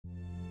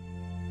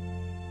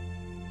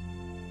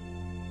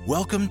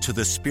Welcome to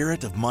the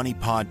Spirit of Money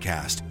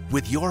podcast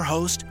with your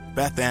host,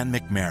 Beth Ann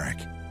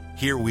McMerrick.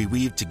 Here we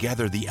weave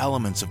together the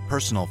elements of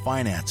personal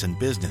finance and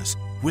business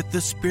with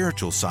the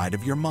spiritual side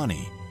of your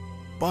money.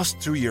 Bust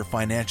through your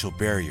financial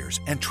barriers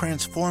and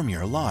transform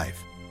your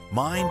life,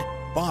 mind,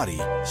 body,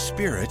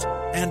 spirit,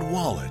 and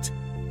wallet.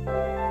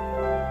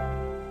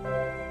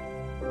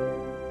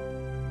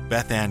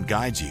 Beth Ann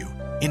guides you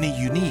in a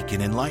unique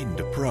and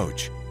enlightened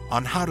approach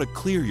on how to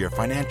clear your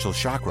financial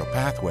chakra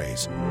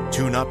pathways,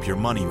 tune up your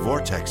money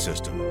vortex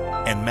system,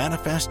 and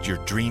manifest your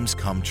dreams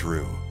come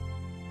true.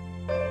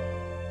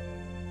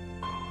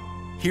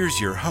 Here's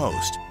your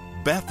host,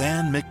 Beth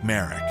Ann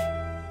McMerrick.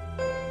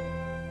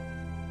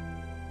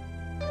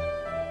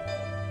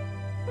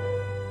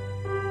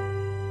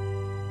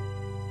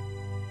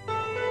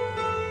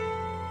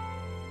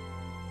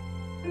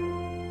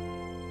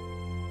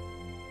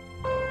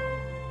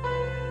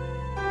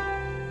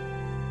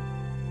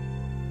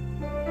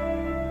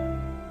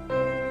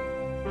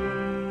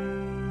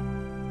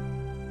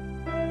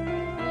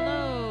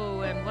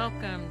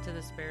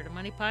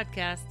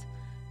 Podcast.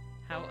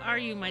 How are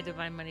you, my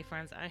divine money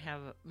friends? I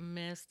have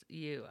missed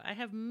you. I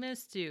have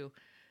missed you.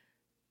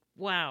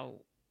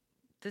 Wow.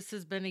 This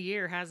has been a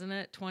year, hasn't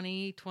it?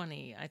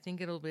 2020. I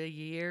think it'll be a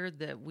year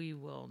that we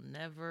will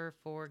never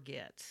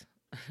forget.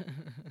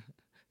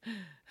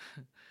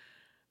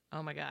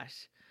 Oh my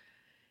gosh.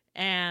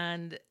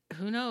 And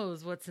who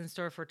knows what's in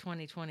store for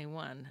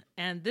 2021.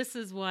 And this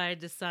is why I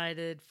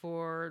decided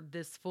for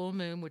this full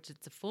moon, which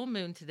it's a full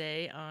moon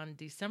today on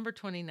December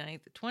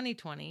 29th,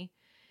 2020.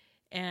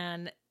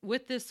 And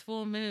with this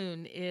full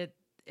moon,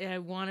 I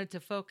wanted to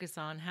focus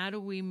on how do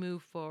we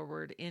move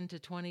forward into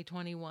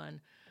 2021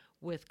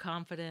 with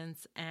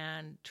confidence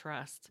and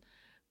trust,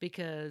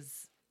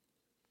 because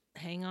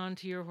hang on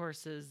to your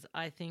horses.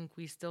 I think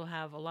we still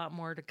have a lot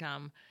more to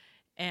come,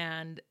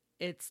 and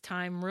it's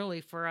time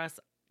really for us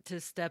to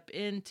step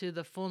into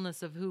the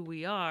fullness of who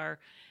we are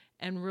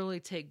and really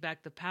take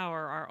back the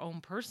power, our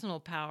own personal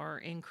power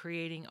in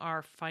creating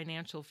our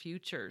financial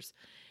futures.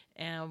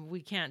 And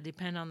we can't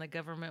depend on the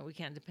government. We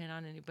can't depend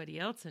on anybody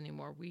else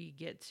anymore. We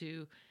get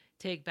to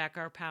take back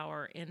our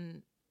power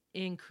in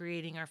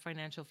creating our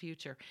financial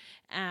future.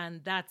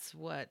 And that's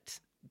what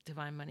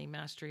Divine Money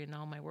Mastery and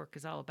all my work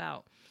is all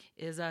about,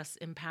 is us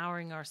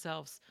empowering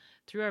ourselves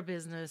through our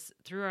business,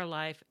 through our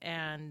life,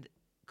 and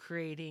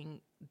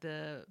creating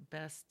the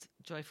best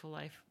joyful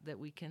life that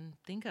we can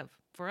think of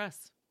for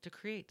us to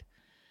create.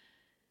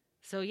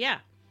 So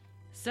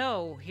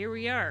here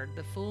we are,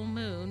 the full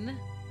moon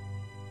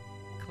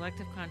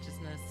collective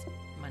consciousness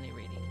money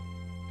reading.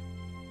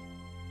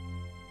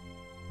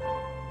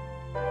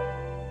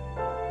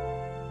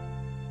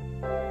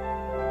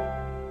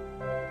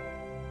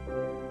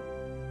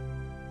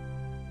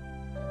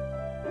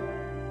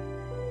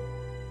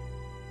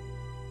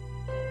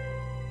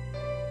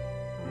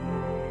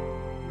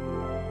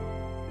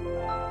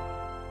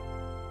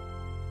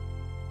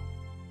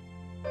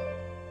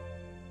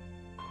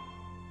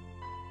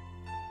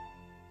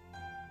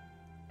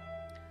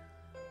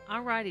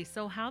 Alrighty,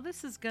 so how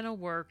this is going to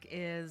work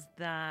is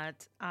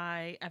that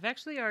I've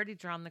actually already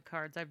drawn the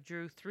cards. I've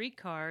drew 3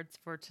 cards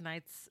for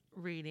tonight's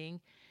reading,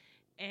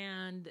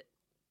 and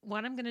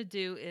what I'm going to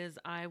do is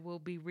I will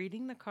be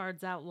reading the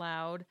cards out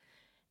loud,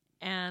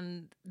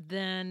 and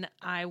then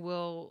I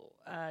will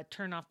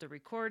turn off the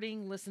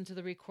recording, listen to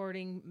the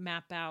recording,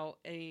 map out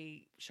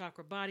a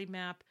chakra body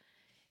map,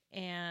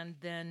 and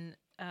then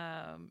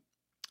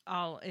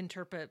I'll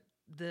interpret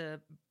the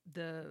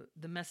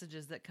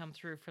messages that come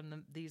through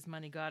from these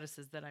money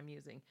goddesses that I'm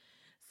using.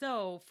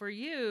 So for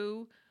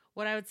you,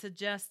 what I would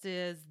suggest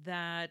is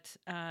that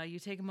you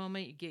take a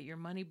moment, you get your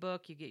money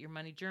book, you get your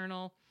money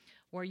journal,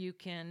 where you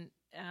can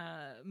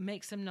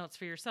make some notes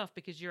for yourself,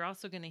 because you're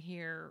also going to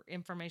hear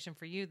information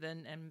for you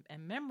then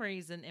and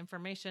memories and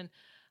information.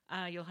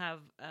 You'll have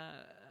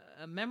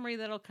a memory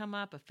that'll come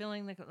up, a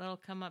feeling that'll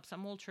come up,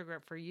 some will trigger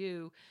it for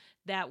you.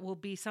 That will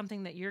be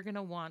something that you're going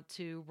to want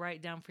to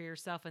write down for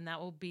yourself, and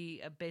that will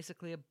be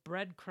basically a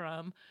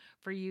breadcrumb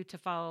for you to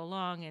follow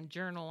along and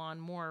journal on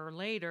more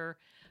later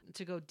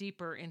to go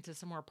deeper into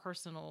some more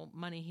personal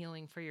money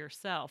healing for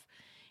yourself.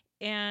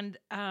 And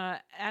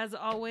as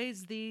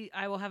always,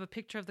 I will have a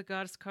picture of the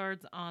goddess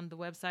cards on the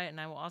website, and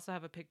I will also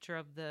have a picture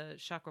of the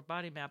chakra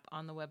body map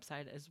on the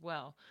website as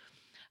well.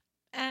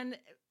 And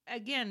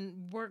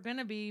again, we're going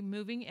to be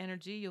moving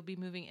energy. You'll be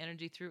moving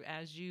energy through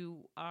as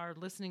you are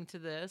listening to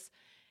this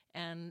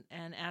and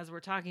as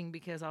we're talking,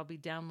 because I'll be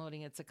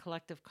downloading. It's a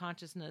collective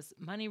consciousness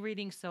money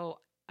reading, so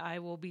I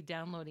will be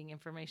downloading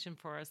information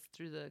for us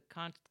through the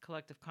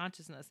collective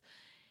consciousness.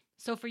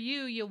 So for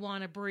you, you'll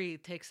want to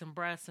breathe, take some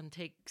breaths and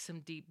take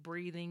some deep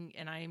breathing.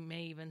 And I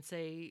may even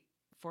say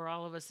for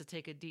all of us to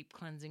take a deep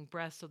cleansing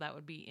breath. So that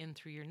would be in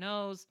through your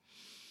nose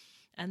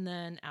and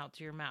then out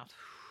through your mouth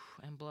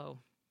and blow.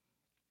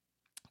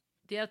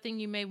 The other thing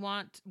you may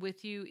want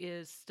with you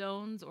is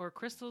stones or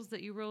crystals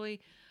that you really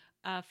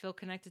feel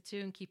connected to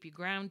and keep you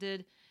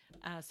grounded,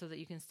 so that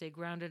you can stay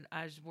grounded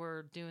as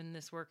we're doing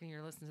this work and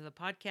you're listening to the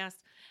podcast.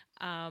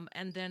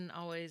 And then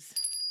always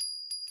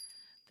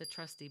the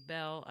trusty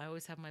bell. I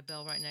always have my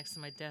bell right next to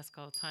my desk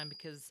all the time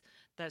because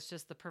that's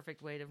just the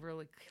perfect way to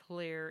really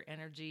clear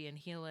energy and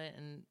heal it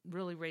and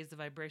really raise the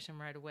vibration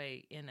right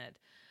away in it.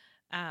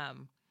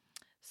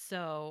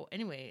 So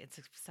anyway, it's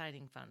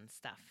exciting, fun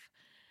stuff.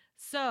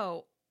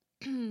 So,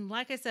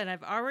 like I said,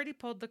 I've already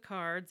pulled the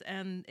cards,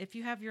 and if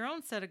you have your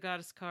own set of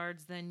goddess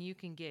cards, then you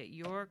can get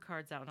your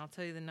cards out, and I'll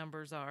tell you the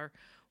numbers are,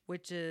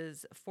 which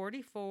is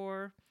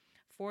 44,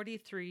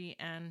 43,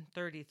 and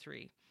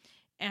 33.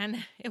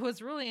 And it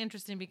was really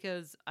interesting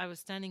because I was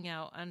standing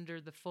out under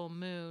the full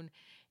moon,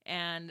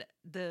 and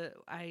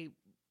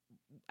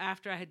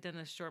after I had done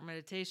a short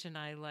meditation,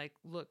 I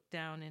looked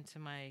down into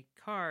my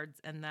cards,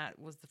 and that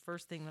was the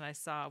first thing that I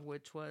saw,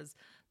 which was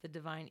the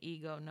divine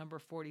ego, number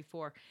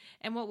 44.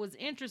 And what was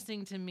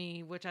interesting to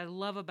me, which I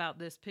love about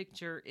this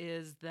picture,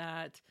 is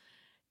that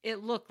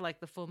it looked like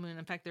the full moon.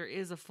 In fact, there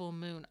is a full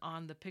moon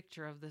on the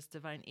picture of this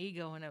divine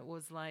ego, and it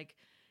was like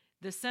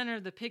the center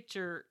of the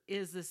picture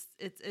is this.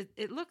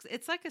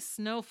 It's like a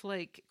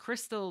snowflake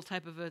crystal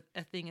type of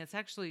a thing. It's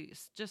actually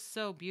just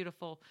so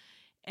beautiful,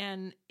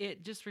 and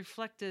it just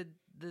reflected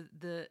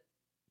the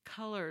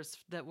colors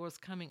that was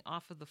coming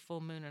off of the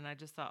full moon, and I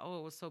just thought, oh,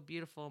 it was so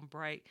beautiful and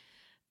bright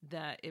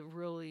that it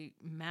really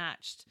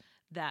matched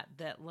that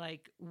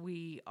like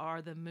we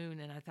are the moon.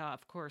 And I thought,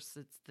 of course,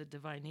 it's the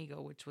divine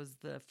ego, which was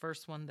the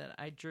first one that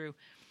I drew.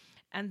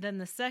 And then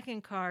the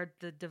second card,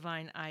 the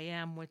divine I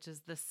am, which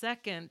is the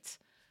second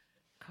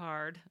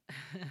card,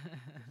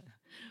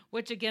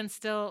 which again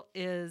still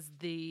is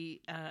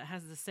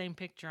has the same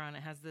picture on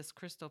it, has this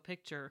crystal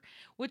picture,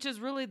 which is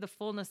really the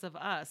fullness of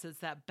us. It's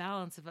that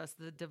balance of us,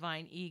 the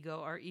divine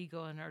ego,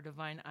 and our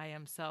divine I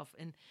am self.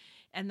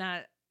 And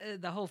that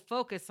the whole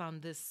focus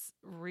on this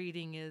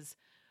reading is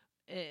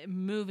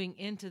moving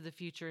into the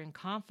future in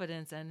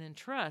confidence and in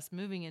trust,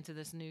 moving into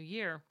this new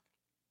year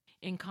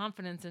in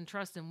confidence and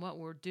trust in what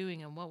we're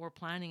doing and what we're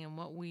planning and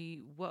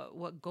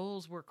what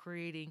goals we're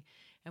creating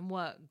and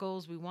what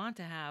goals we want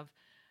to have.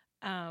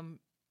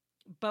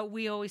 But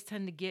we always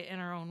tend to get in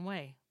our own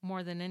way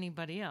more than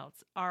anybody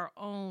else. Our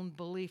own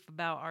belief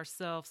about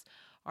ourselves,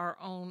 our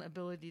own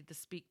ability to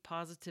speak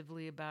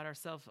positively about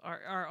ourselves,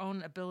 our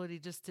own ability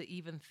just to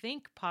even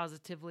think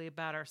positively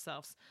about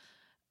ourselves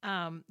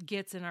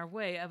gets in our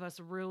way of us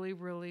really,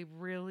 really,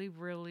 really,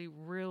 really,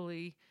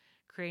 really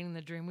creating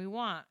the dream we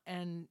want.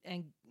 And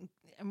I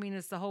mean,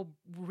 it's the whole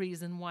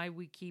reason why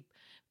we keep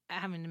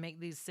having to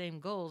make these same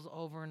goals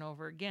over and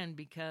over again,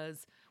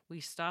 because we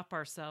stop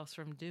ourselves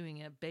from doing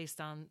it based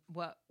on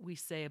what we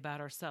say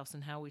about ourselves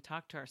and how we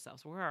talk to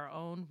ourselves. We're our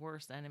own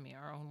worst enemy,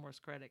 our own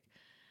worst critic.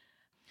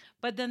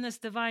 But then this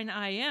divine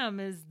I am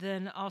is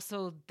then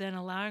also then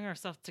allowing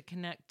ourselves to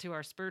connect to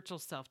our spiritual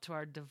self, to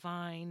our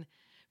divine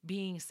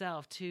being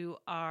self, to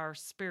our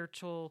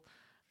spiritual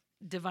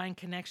divine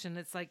connection.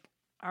 It's like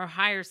our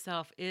higher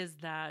self is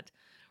that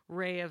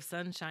ray of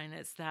sunshine.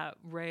 It's that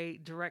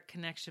direct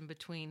connection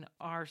between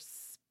our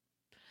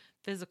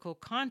physical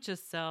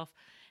conscious self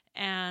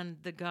and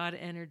the God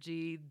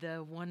energy,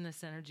 the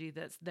oneness energy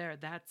that's there.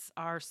 That's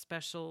our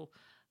special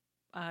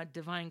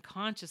divine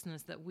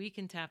consciousness that we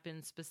can tap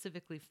in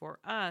specifically for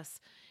us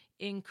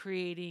in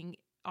creating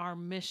our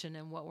mission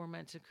and what we're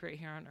meant to create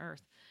here on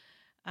earth.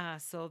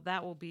 So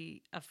that will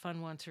be a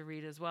fun one to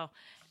read as well.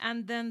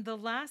 And then the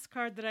last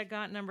card that I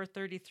got, number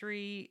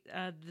 33,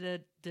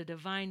 the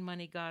Divine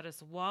Money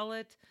Goddess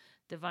Wallet,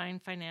 Divine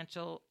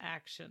Financial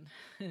Action.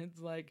 It's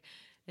like,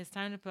 it's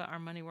time to put our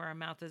money where our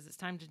mouth is. It's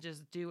time to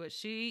just do it.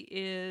 She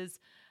is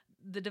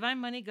the Divine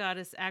Money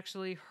Goddess.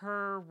 Actually,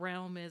 her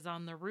realm is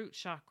on the root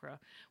chakra,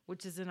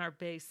 which is in our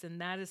base. And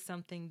that is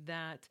something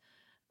that,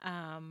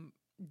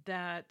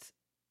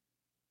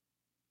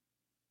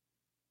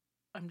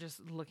 I'm just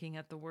looking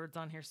at the words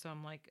on here, so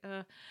I'm like,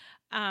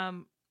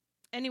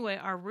 anyway,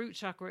 our root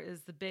chakra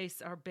is the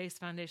base, our base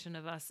foundation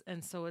of us,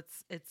 and so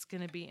it's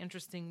going to be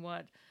interesting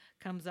what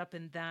comes up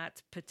in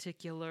that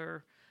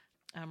particular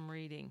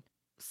reading.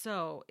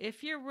 So,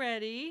 if you're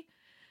ready,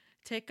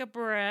 take a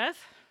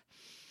breath.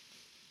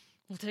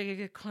 We'll take a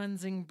good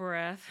cleansing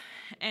breath,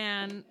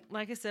 and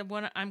like I said,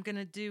 what I'm going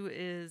to do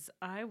is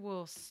I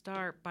will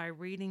start by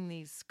reading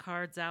these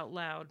cards out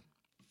loud.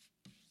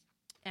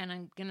 And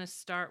I'm going to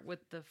start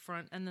with the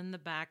front and then the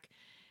back.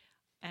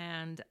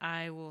 And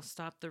I will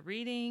stop the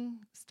reading,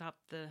 stop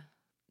the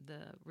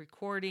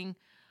recording.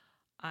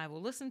 I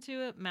will listen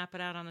to it, map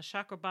it out on the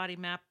chakra body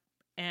map,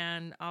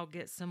 and I'll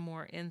get some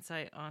more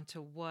insight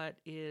onto what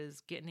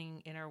is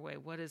getting in our way,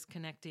 what is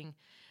connecting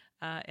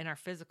in our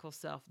physical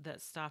self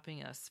that's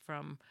stopping us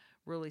from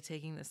really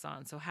taking this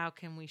on. So how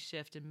can we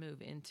shift and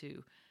move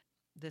into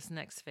this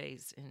next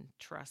phase in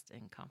trust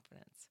and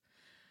confidence?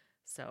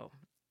 So,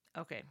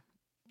 okay.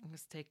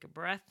 Let's take a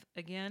breath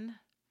again.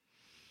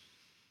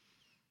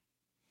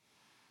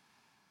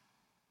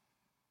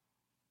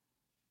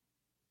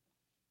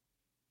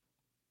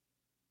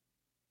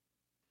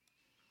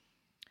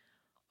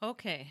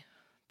 Okay,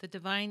 the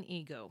divine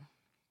ego.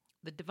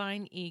 The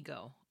divine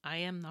ego. I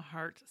am the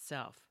heart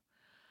self.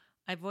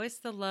 I voice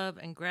the love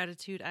and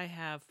gratitude I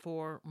have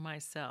for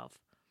myself.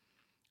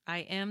 I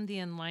am the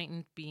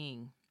enlightened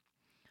being.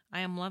 I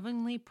am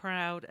lovingly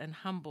proud and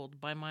humbled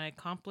by my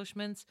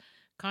accomplishments,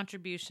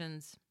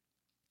 contributions,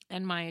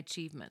 and my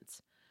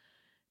achievements,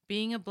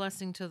 being a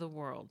blessing to the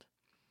world.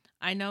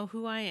 I know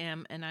who I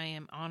am, and I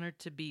am honored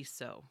to be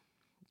so.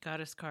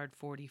 Goddess card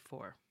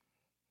 44.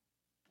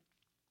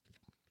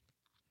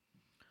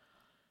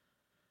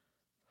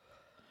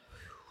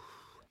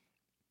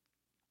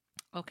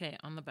 Okay,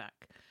 on the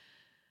back.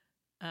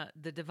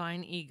 The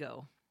divine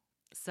ego,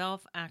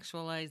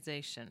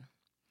 self-actualization.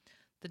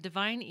 The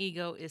divine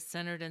ego is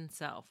centered in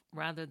self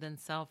rather than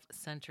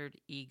self-centered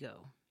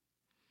ego.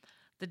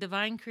 The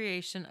divine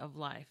creation of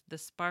life, the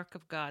spark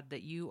of God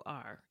that you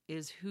are,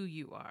 is who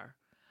you are.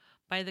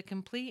 By the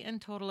complete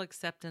and total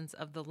acceptance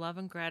of the love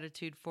and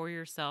gratitude for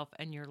yourself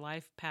and your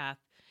life path,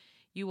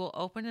 you will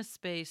open a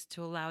space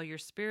to allow your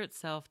spirit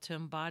self to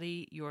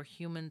embody your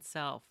human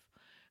self,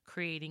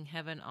 creating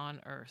heaven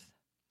on earth.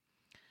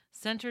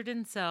 Centered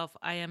in self,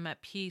 I am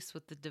at peace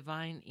with the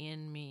divine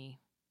in me.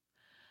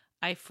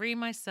 I free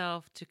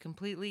myself to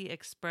completely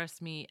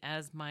express me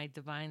as my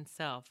divine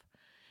self,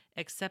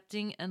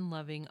 accepting and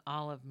loving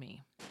all of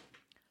me.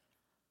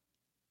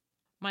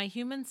 My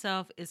human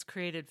self is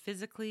created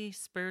physically,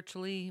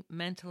 spiritually,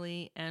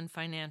 mentally, and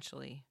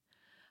financially.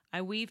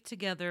 I weave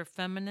together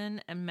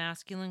feminine and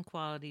masculine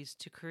qualities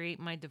to create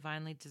my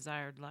divinely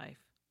desired life.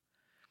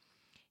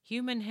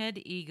 Human head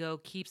ego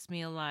keeps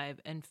me alive,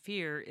 and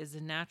fear is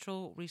a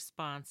natural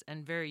response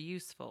and very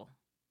useful.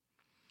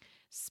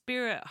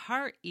 Spirit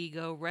heart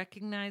ego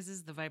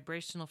recognizes the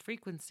vibrational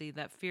frequency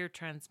that fear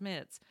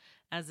transmits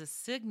as a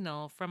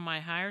signal from my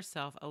higher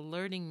self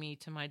alerting me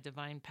to my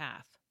divine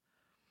path.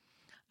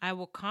 I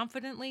will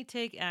confidently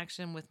take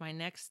action with my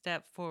next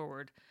step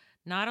forward,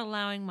 not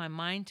allowing my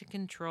mind to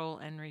control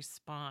and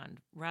respond,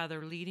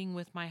 rather leading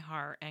with my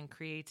heart and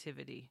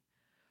creativity.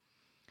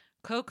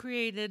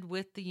 Co-created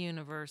with the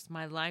universe,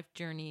 my life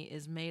journey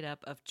is made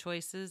up of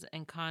choices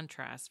and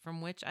contrasts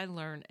from which I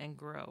learn and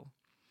grow.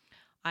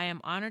 I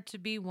am honored to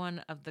be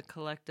one of the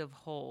collective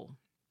whole.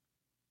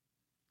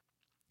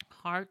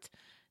 Heart,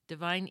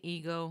 divine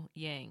ego,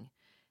 yang.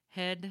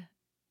 Head,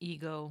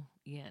 ego,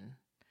 yin.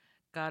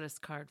 Goddess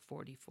card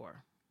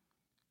 44.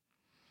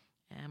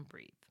 And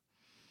breathe.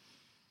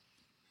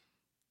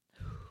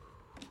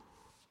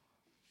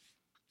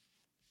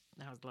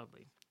 That was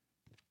lovely.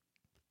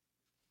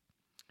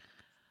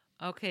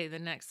 Okay, the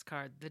next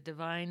card, the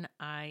divine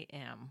I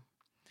am.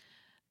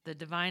 The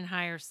divine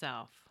higher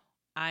self.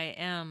 I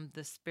am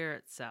the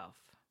spirit self.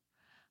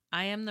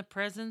 I am the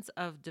presence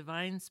of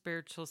divine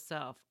spiritual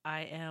self.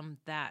 I am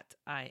that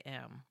I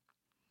am.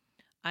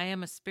 I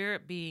am a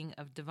spirit being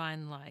of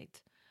divine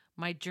light.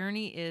 My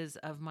journey is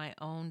of my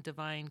own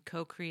divine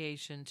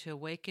co-creation to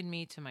awaken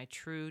me to my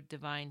true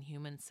divine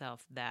human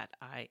self that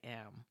I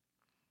am.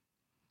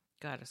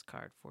 Goddess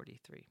card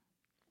 43.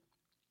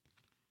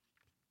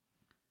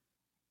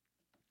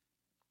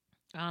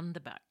 On the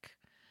back,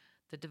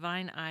 the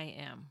divine I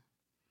am.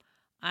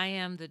 I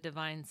am the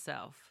divine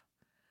self.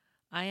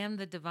 I am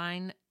the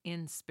divine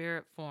in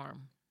spirit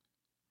form.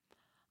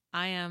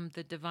 I am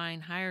the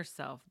divine higher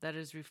self that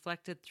is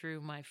reflected through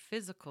my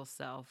physical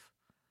self,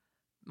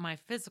 my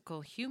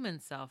physical human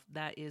self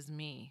that is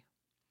me.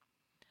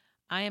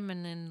 I am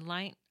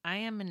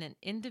an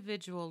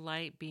individual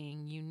light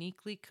being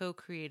uniquely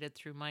co-created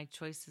through my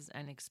choices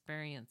and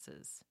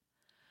experiences.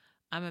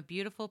 I'm a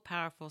beautiful,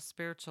 powerful,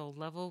 spiritual,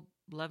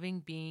 loving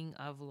being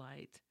of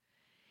light,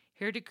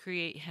 here to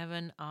create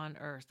heaven on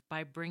earth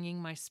by bringing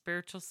my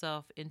spiritual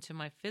self into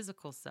my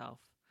physical self.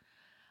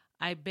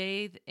 I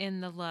bathe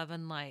in the love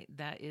and light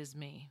that is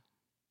me.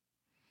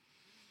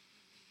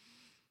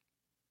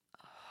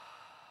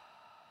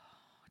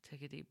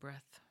 Take a deep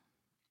breath.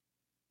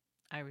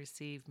 I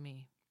receive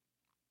me.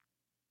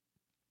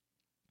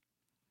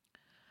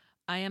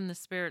 I am the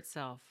spirit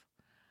self.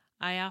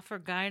 I offer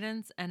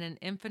guidance and an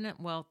infinite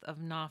wealth of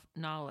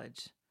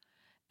knowledge,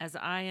 as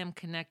I am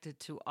connected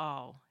to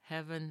all,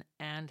 heaven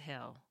and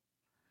hell.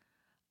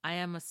 I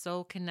am a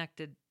soul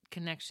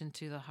connection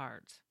to the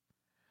heart.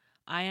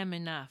 I am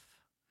enough.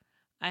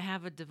 I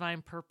have a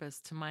divine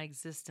purpose to my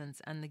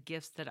existence and the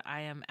gifts that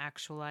I am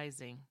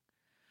actualizing.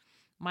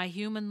 My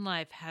human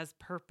life has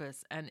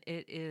purpose and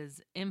it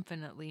is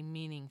infinitely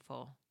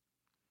meaningful.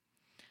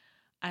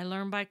 I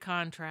learn by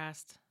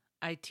contrast.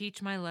 I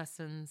teach my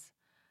lessons.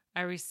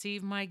 I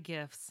receive my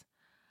gifts.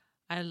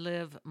 I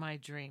live my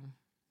dream.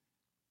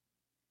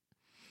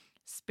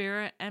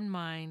 Spirit and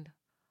mind,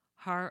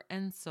 heart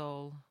and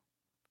soul,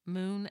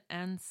 moon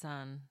and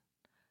sun,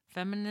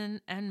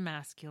 feminine and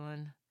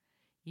masculine,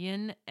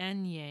 yin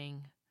and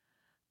yang,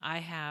 I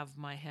have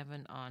my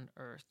heaven on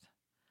earth.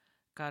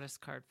 Goddess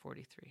card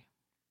 43.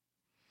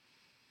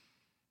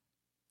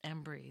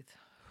 And breathe.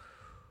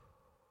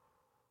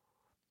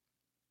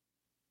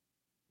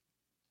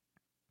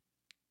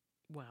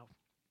 Wow.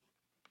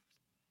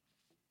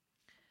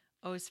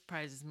 Always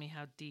surprises me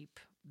how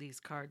deep these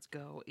cards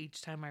go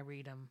each time I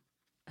read them.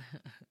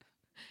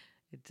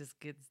 It just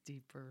gets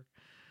deeper.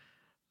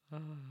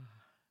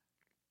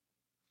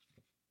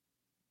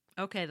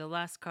 Okay, the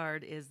last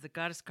card is the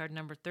Goddess card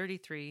number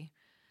 33,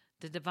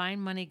 the Divine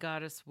Money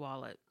Goddess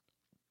Wallet.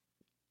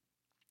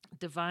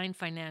 Divine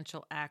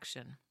financial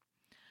action.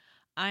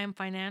 I am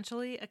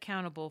financially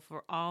accountable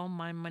for all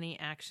my money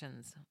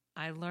actions.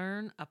 I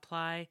learn,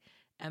 apply,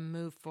 and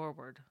move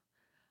forward.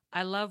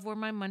 I love where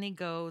my money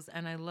goes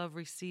and I love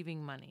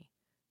receiving money.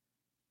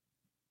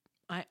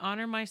 I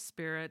honor my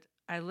spirit,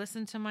 I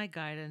listen to my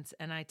guidance,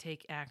 and I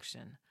take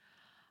action.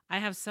 I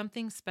have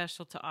something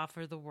special to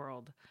offer the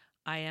world.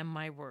 I am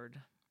my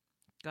word.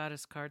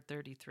 Goddess card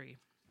 33.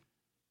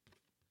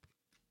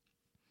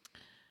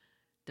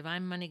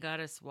 Divine Money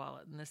Goddess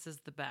Wallet, and this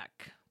is the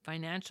back.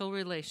 Financial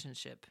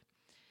relationship.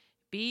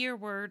 Be your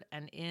word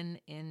and in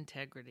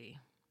integrity.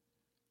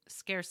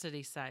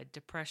 Scarcity side,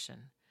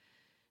 depression.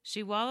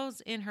 She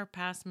wallows in her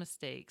past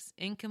mistakes,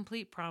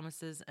 incomplete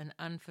promises, and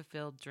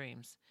unfulfilled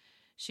dreams.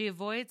 She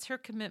avoids her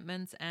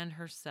commitments and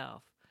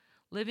herself,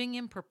 living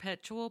in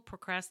perpetual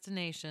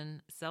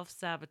procrastination,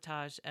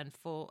 self-sabotage, and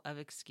full of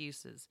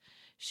excuses.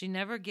 She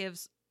never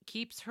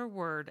keeps her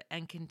word,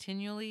 and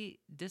continually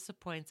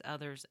disappoints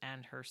others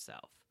and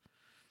herself.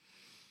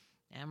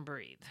 And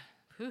breathe.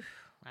 Whew,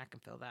 I can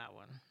feel that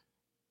one.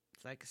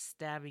 It's like a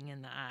stabbing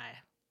in the eye.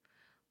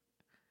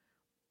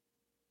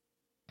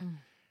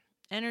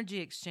 Energy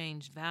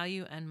exchange,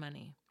 value, and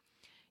money.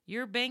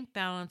 Your bank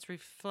balance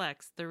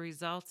reflects the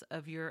results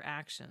of your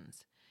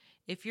actions.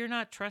 If you're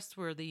not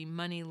trustworthy,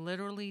 money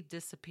literally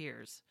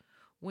disappears.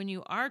 When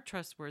you are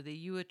trustworthy,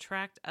 you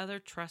attract other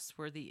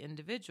trustworthy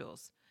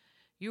individuals.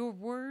 Your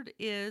word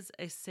is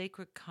a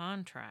sacred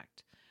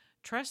contract.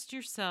 Trust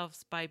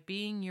yourselves by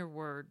being your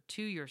word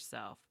to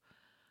yourself.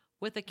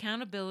 With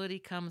accountability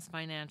comes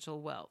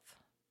financial wealth.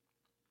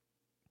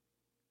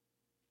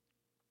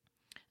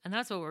 And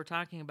that's what we're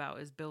talking about,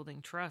 is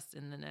building trust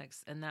in the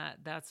next. And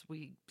that's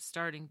we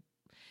starting.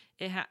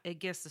 It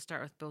gets to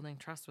start with building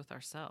trust with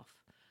ourselves.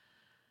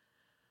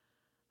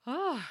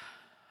 Oh,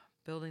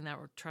 building that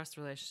trust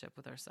relationship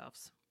with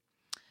ourselves.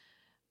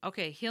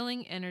 Okay,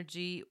 healing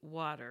energy,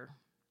 water.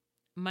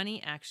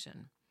 Money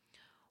action.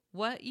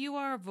 What you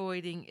are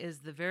avoiding is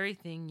the very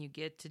thing you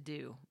get to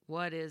do.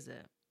 What is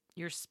it?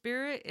 Your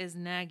spirit is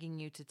nagging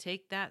you to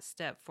take that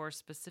step for a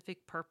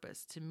specific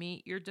purpose to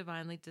meet your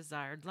divinely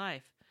desired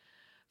life.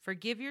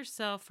 Forgive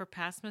yourself for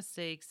past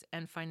mistakes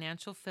and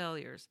financial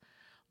failures.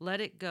 Let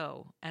it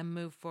go and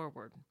move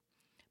forward.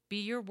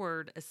 Be your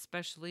word,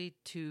 especially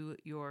to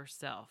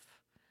yourself.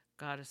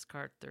 Goddess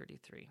card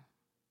 33.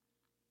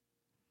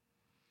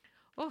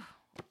 Oh,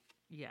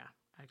 yeah,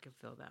 I can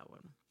feel that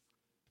one.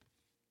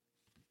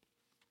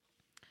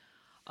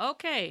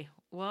 Okay,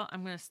 well,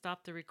 I'm going to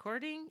stop the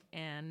recording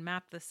and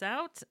map this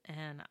out,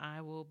 and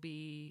I will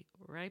be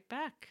right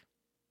back.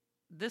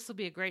 This will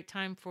be a great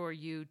time for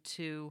you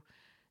to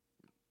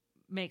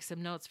make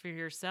some notes for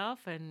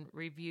yourself and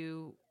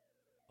review,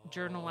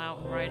 journal out,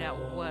 and write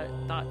out what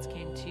thoughts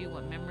came to you,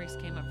 what memories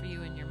came up for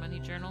you in your money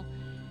journal.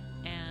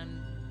 And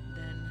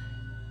then,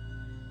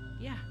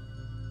 yeah,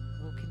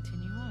 we'll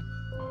continue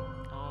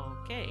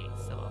on. Okay,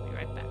 so I'll be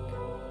right back.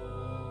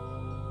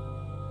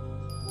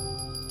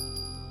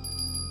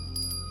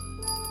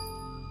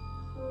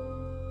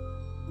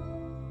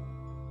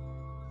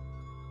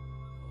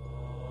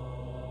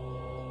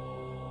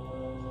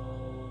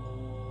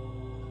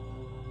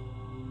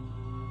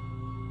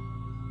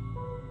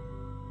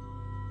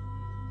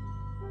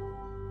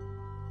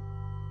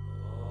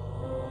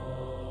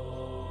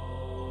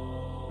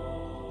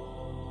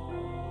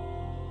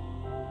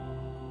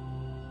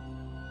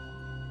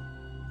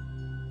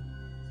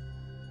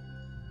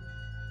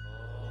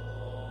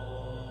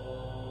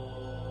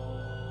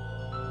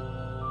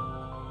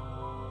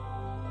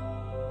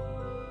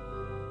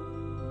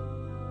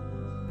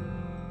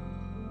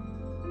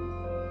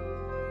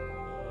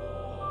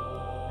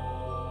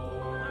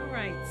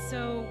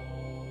 So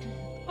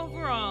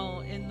overall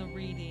in the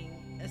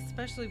reading,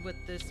 especially with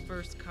this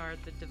first card,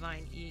 the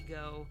Divine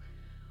Ego,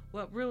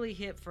 what really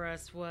hit for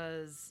us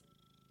was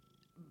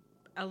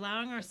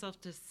allowing ourselves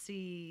to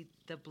see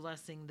the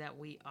blessing that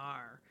we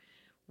are.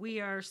 We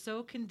are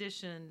so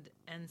conditioned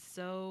and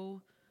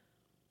so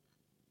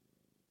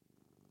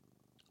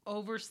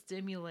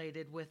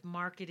overstimulated with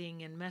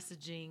marketing and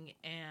messaging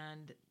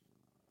and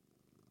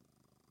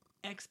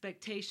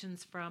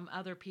expectations from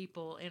other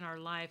people in our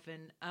life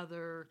and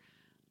other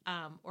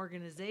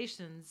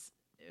organizations,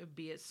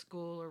 be it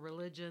school or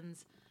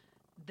religions,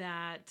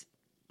 that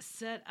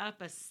set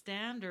up a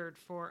standard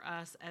for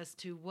us as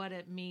to what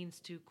it means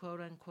to quote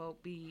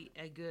unquote be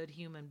a good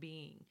human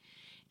being.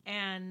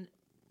 And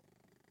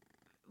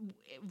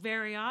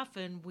very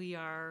often we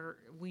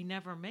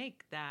never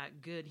make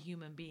that good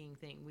human being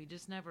thing. We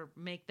just never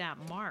make that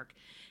mark.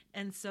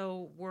 And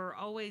so we're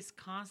always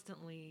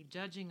constantly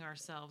judging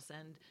ourselves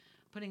and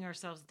putting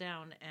ourselves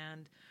down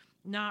and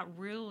not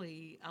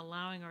really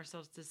allowing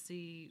ourselves to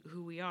see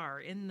who we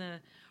are.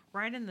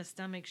 Right in the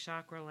stomach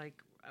chakra,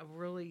 like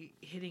really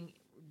hitting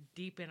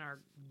deep in our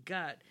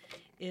gut,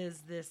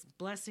 is this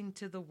blessing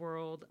to the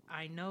world.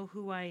 I know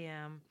who I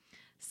am,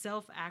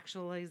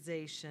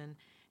 self-actualization,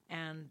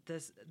 and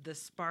the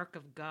spark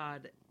of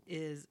God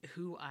is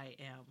who I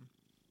am.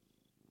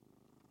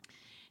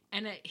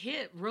 And it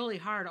hit really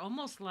hard,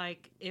 almost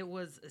like it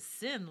was a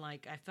sin.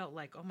 Like I felt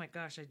like, oh my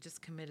gosh, I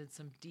just committed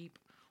some deep,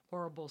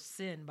 horrible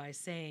sin by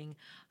saying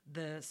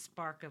the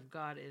spark of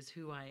God is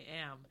who I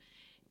am.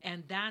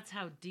 And that's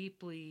how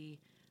deeply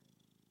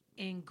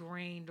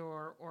ingrained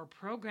or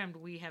programmed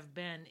we have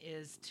been,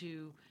 is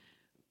to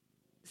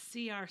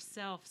see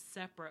ourselves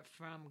separate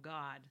from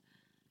God.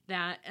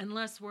 That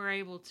unless we're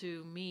able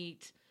to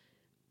meet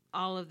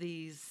all of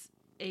these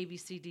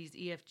ABCDs,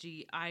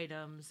 EFG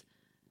items,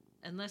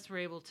 unless we're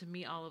able to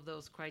meet all of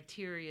those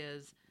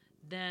criterias,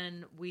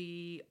 then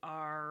we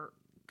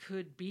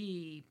could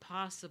be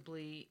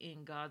possibly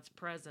in God's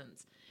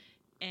presence.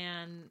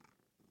 And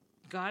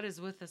God is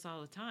with us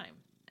all the time.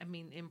 I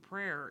mean, in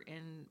prayer,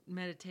 in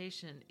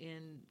meditation,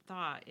 in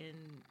thought,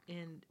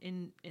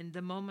 in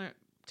the moment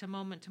to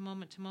moment to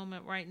moment to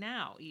moment right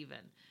now, even.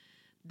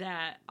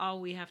 That all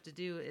we have to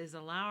do is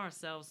allow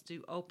ourselves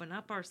to open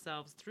up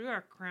ourselves through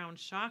our crown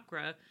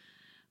chakra,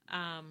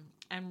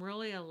 and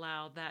really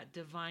allow that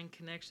divine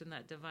connection,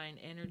 that divine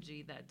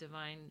energy, that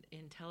divine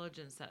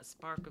intelligence, that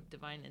spark of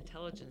divine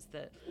intelligence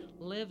that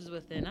lives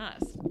within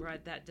us,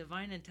 right? That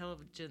divine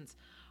intelligence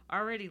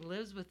already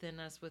lives within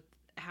us with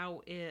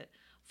how it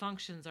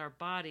functions our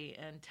body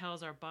and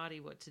tells our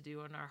body what to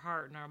do, and our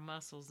heart and our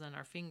muscles and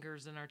our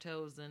fingers and our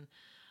toes and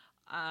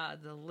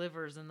the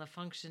livers and the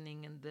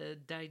functioning and the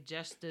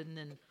digestion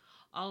and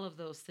all of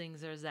those things.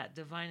 There's that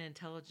divine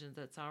intelligence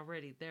that's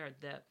already there,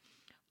 that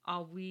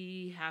all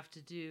we have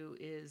to do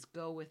is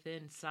go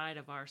within inside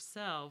of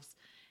ourselves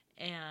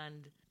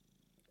and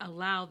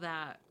allow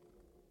that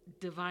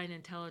divine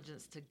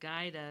intelligence to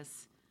guide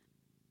us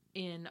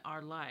in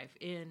our life,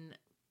 in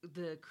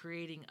the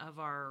creating of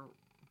our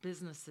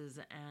businesses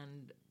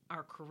and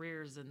our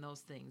careers and those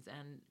things,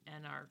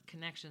 and our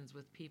connections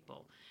with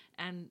people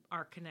and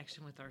our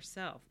connection with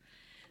ourselves.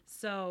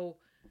 So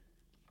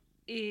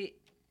it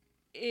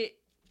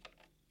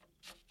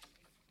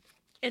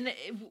and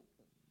it,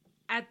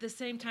 at the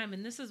same time,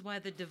 and this is why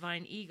the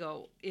divine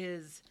ego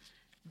is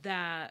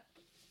that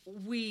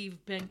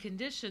we've been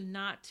conditioned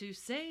not to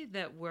say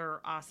that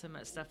we're awesome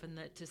at stuff, and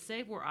that to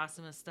say we're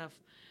awesome at stuff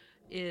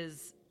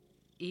is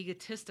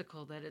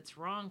egotistical, that it's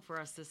wrong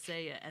for us to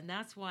say it. And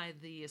that's why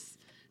the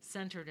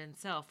centered in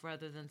self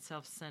rather than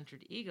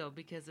self-centered ego,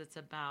 because it's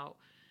about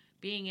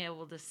being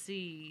able to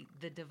see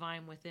the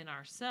divine within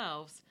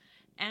ourselves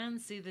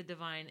and see the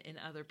divine in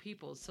other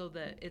people. So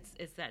that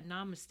it's that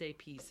namaste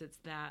piece. It's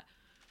that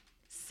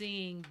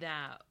seeing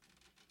that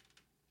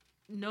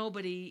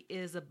nobody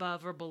is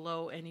above or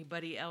below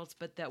anybody else,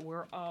 but that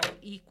we're all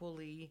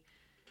equally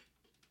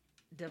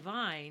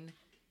divine.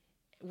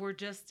 We're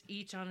just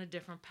each on a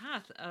different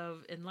path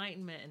of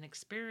enlightenment and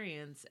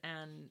experience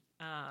and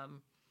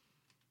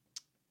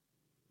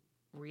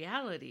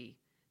reality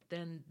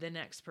than the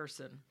next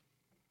person.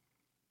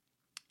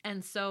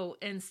 And so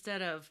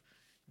instead of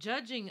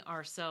judging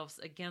ourselves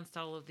against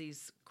all of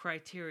these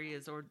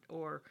criterias,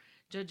 or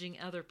judging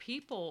other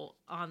people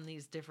on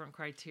these different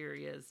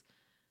criterias,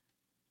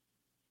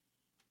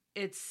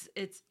 it's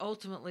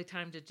ultimately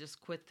time to just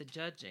quit the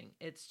judging.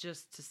 It's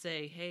just to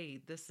say, hey,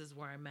 this is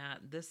where I'm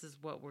at. This is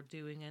what we're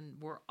doing.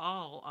 And we're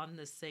all on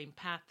this same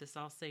path, this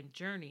all same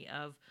journey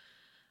of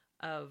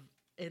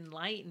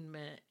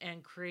enlightenment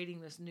and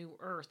creating this new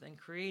earth and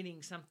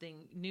creating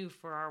something new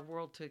for our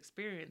world to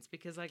experience.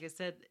 Because like I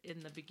said in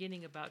the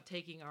beginning about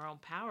taking our own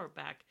power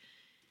back,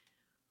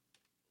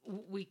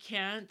 we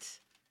can't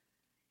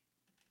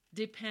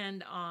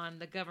depend on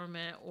the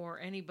government or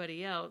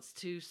anybody else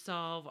to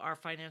solve our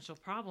financial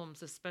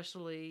problems,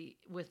 especially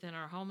within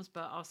our homes,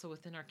 but also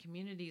within our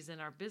communities and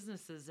our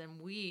businesses.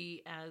 And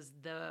we, as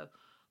the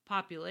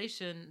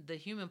population, the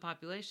human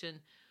population,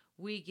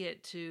 we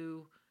get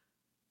to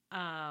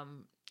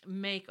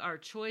make our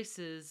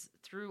choices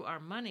through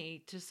our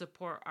money to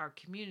support our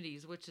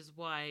communities, which is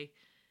why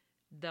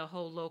the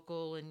whole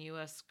local and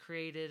U.S.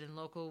 created and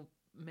local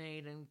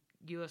made and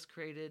U.S.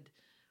 created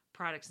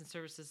products and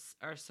services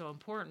are so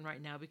important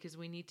right now, because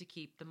we need to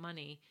keep the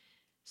money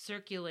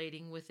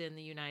circulating within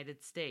the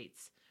United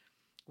States.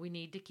 We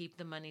need to keep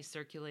the money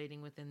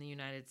circulating within the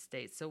United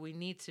States. So we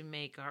need to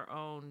make our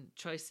own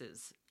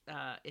choices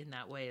in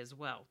that way as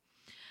well.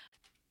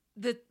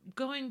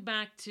 Going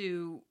back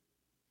to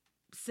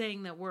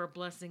saying that we're a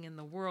blessing in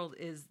the world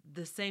is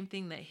the same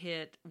thing that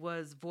hit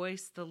was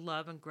voice the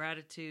love and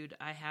gratitude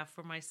I have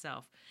for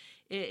myself.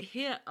 It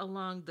hit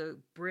along the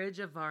bridge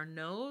of our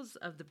nose,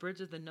 of the bridge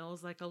of the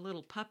nose, like a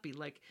little puppy,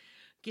 like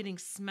getting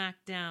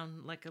smacked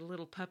down like a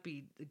little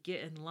puppy,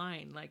 get in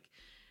line, like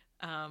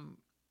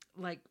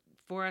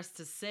for us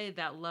to say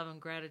that love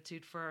and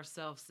gratitude for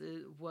ourselves,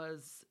 it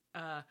was,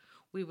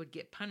 we would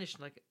get punished,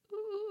 like,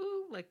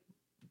 ooh, like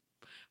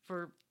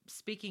for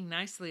speaking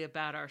nicely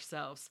about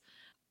ourselves.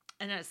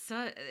 And it's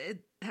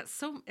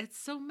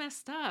so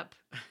messed up.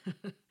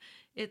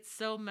 It's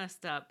so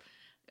messed up.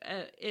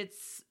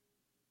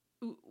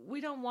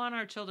 We don't want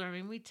our children. I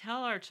mean, we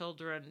tell our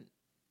children,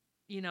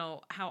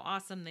 how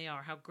awesome they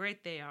are, how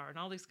great they are, and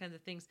all these kinds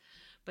of things.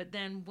 But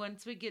then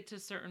once we get to a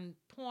certain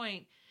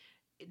point,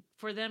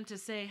 for them to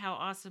say how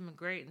awesome and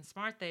great and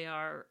smart they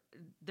are,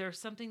 there's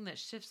something that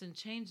shifts and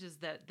changes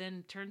that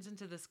then turns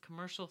into this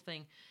commercial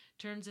thing,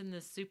 turns in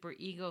this super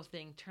ego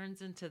thing,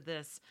 turns into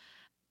this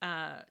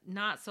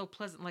not so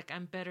pleasant, like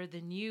I'm better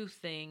than you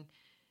thing.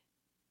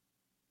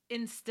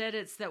 Instead,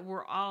 it's that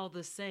we're all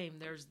the same.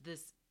 There's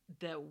this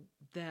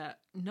that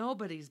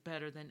nobody's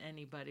better than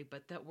anybody,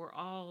 but that we're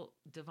all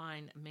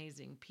divine,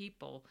 amazing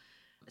people,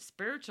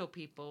 spiritual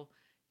people,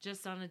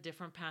 just on a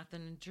different path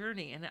and a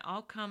journey. And it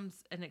all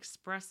comes and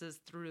expresses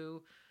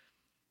through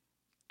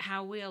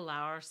how we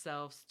allow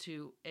ourselves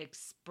to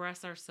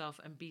express ourselves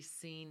and be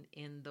seen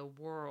in the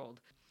world.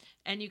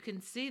 And you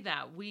can see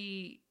that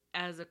we,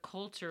 as a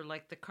culture,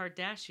 like the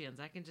Kardashians,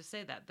 I can just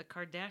say that the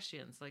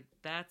Kardashians, like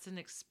that's an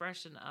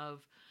expression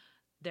of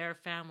their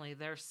family,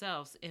 their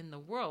selves in the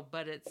world,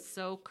 but it's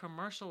so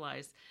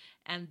commercialized,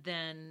 and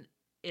then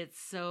it's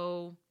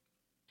so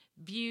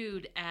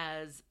viewed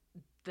as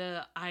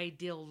the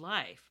ideal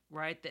life,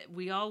 right? That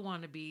we all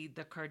want to be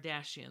the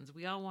Kardashians.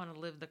 We all want to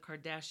live the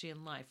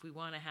Kardashian life. We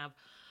want to have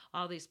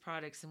all these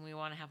products, and we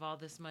want to have all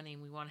this money,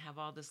 and we want to have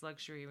all this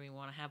luxury, and we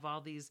want to have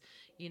all these,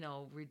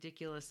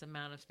 ridiculous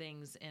amount of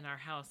things in our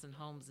house and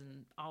homes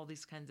and all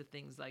these kinds of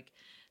things. Like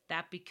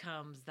that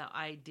becomes the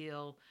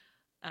ideal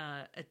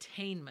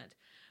attainment.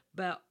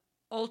 But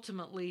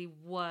ultimately,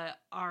 what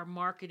our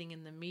marketing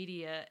in the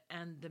media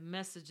and the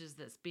messages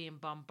that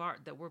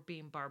we're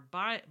being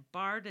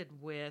bombarded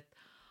with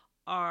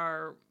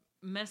are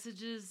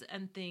messages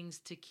and things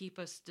to keep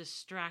us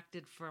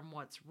distracted from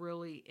what's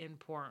really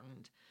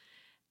important.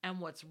 And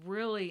what's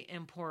really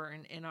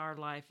important in our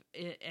life,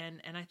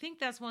 and I think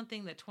that's one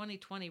thing that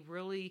 2020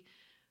 really,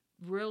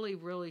 really,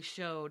 really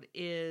showed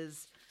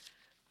is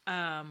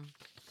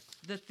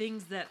the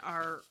things that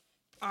are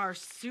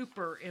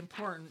super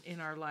important in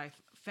our life: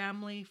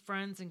 family,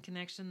 friends, and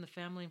connection. The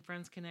family and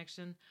friends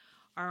connection,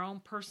 our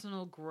own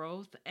personal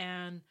growth,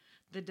 and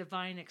the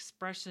divine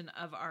expression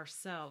of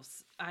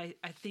ourselves. I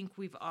think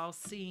we've all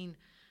seen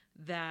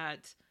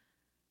that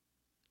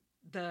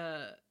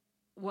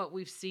what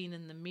we've seen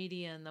in the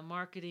media and the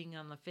marketing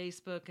on the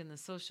Facebook and the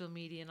social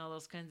media and all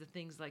those kinds of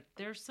things, like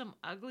there's some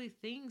ugly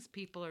things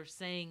people are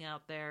saying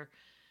out there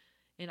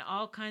in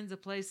all kinds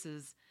of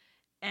places,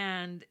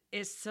 and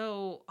it's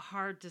so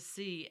hard to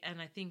see.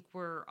 And I think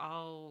we're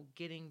all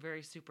getting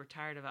very super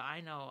tired of it. I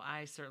know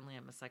I certainly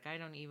am. It's like I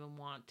don't even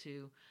want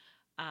to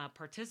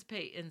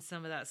participate in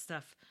some of that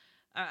stuff.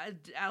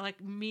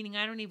 Meaning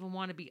I don't even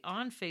want to be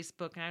on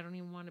Facebook, and I don't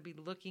even want to be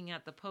looking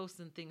at the posts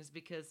and things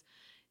because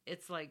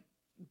it's like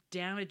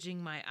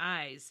damaging my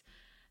eyes.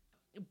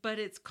 But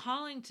it's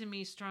calling to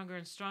me stronger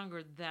and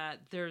stronger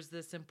that there's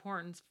this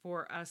importance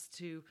for us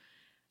to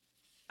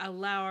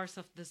allow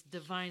ourselves this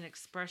divine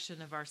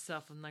expression of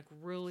ourselves, and like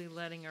really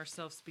letting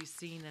ourselves be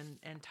seen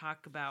and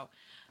talk about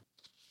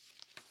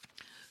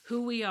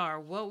who we are,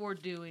 what we're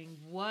doing,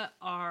 what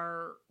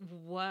our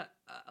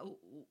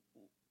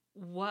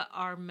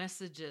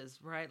messages,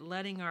 right?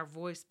 Letting our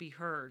voice be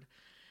heard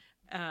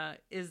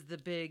is the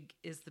big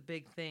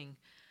thing.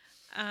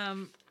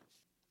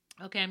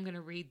 Okay, I'm going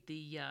to read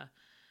the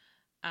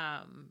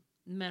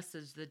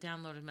message, the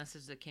downloaded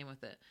message that came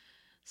with it.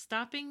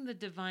 Stopping the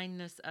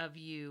divineness of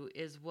you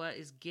is what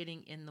is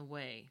getting in the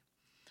way.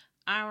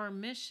 Our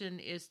mission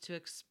is to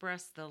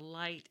express the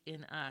light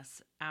in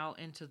us out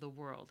into the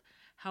world.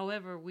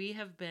 However, we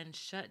have been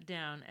shut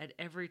down at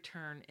every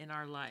turn in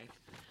our life.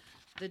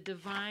 The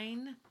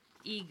divine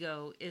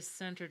ego is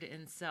centered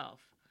in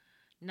self,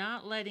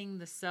 not letting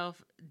the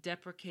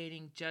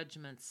self-deprecating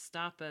judgments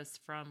stop us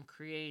from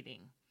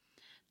creating.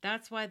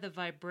 That's why the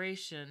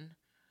vibration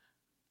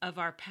of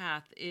our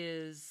path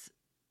is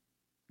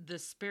the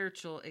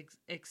spiritual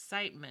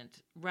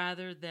excitement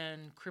rather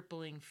than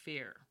crippling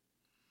fear.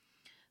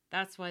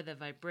 That's why the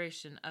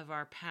vibration of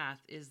our path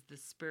is the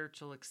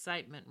spiritual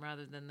excitement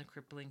rather than the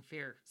crippling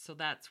fear. So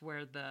that's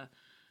where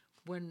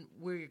when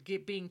we're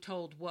being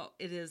told what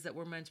it is that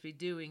we're meant to be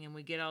doing, and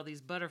we get all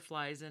these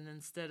butterflies, and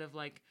instead of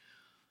like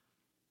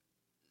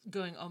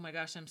going, oh my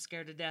gosh, I'm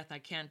scared to death, I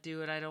can't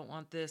do it, I don't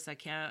want this, I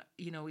can't,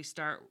 we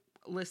start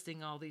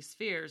listing all these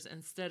fears.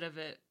 Instead of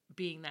it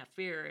being that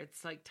fear,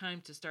 it's like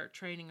time to start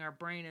training our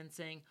brain and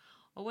saying,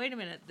 oh, wait a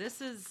minute, this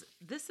is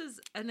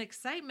an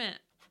excitement.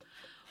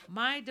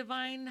 My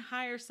divine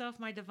higher self,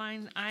 my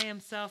divine I am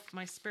self,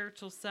 my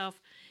spiritual self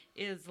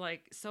is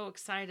like so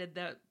excited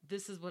that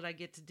this is what I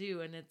get to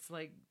do. And it's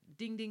like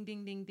ding, ding,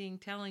 ding, ding, ding,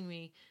 telling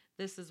me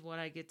this is what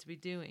I get to be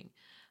doing.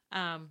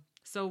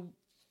 So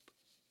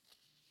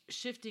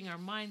shifting our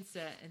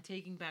mindset and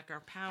taking back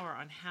our power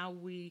on how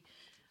we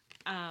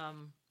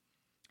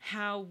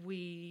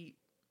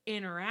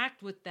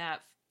interact with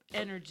that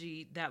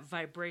energy, that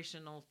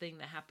vibrational thing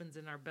that happens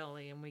in our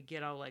belly, and we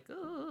get all like,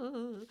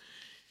 oh.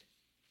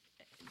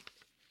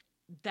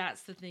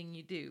 That's the thing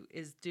you do,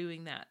 is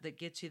doing that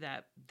gets you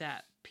that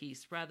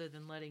peace, rather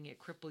than letting it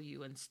cripple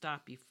you and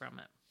stop you from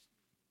it.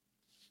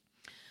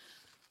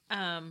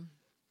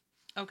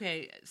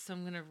 Okay, so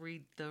I'm going to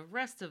read the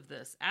rest of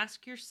this.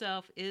 Ask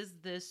yourself, is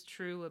this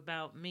true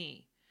about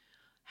me?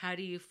 How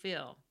do you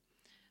feel?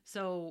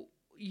 So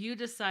you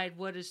decide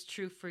what is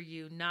true for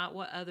you, not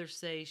what others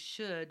say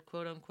should,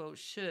 quote unquote,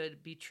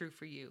 should be true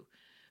for you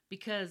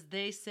because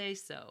they say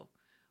so.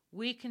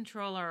 We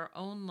control our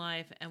own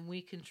life and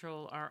we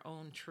control our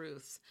own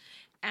truths.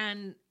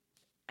 And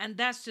and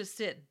that's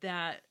just it,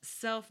 that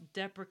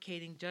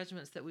self-deprecating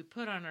judgments that we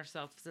put on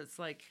ourselves. It's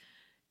like,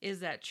 is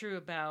that true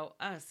about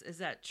us? Is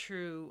that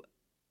true?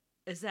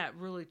 Is that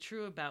really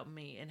true about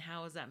me? And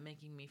how is that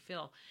making me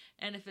feel?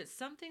 And if it's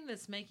something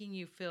that's making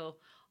you feel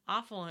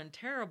awful and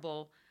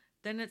terrible,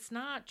 then it's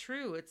not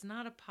true. It's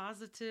not a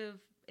positive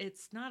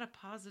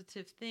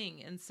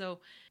thing. And so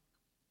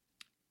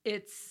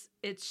it's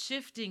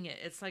shifting it.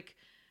 It's like,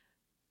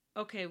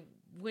 okay,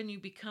 when you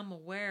become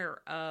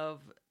aware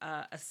of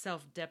a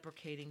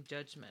self-deprecating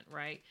judgment,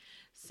 right?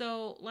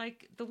 So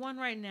like the one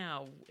right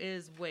now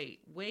is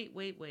wait.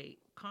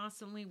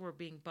 Constantly we're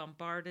being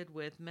bombarded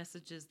with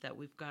messages that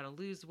we've got to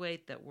lose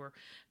weight, that we're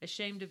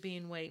ashamed of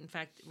being weight. In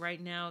fact,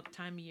 right now,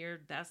 time of year,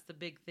 that's the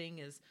big thing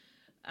is,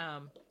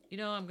 I'm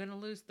going to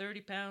lose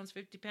 30 pounds,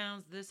 50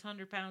 pounds, this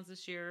 100 pounds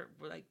this year.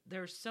 We're like,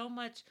 there's so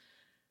much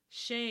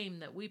shame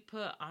that we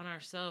put on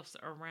ourselves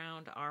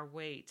around our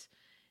weight.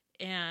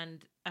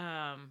 And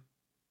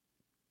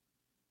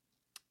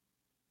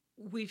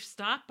we've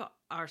stopped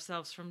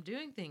ourselves from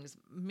doing things.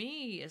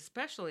 Me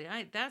especially,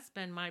 that's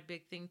been my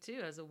big thing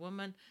too. As a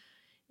woman,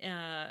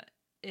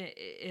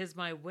 is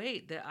my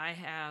weight, that I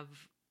have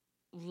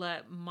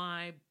let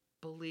my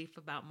belief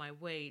about my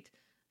weight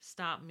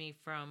stop me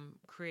from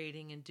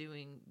creating and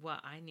doing what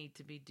I need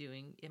to be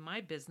doing in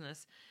my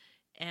business,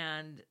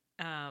 and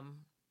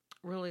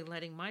really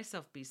letting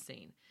myself be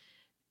seen,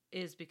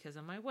 is because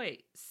of my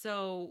weight.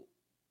 So,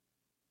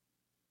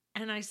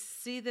 and I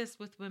see this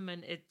with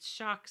women. It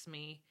shocks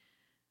me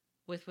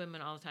with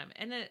women all the time.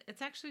 And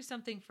it's actually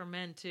something for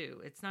men too.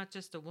 It's not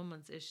just a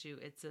woman's issue.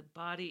 It's a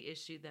body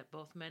issue that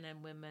both men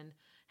and women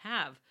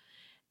have.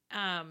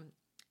 Um,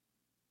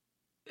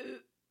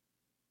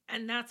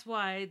 and that's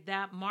why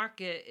that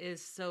market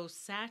is so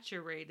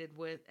saturated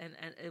with, and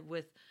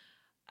with,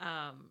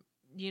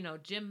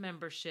 gym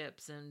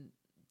memberships and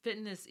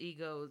fitness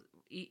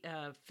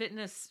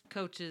fitness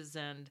coaches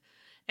and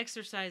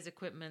exercise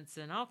equipments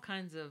and all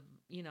kinds of,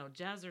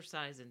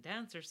 jazzercise and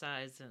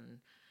dancercise and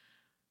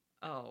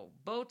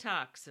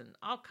Botox and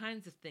all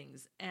kinds of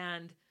things.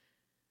 And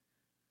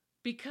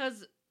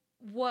because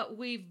what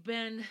we've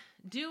been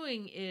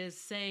doing is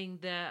saying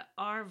that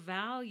our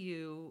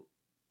value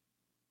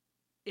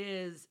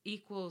is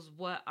equals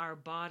what our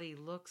body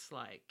looks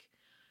like.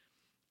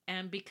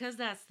 And because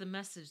that's the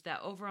message,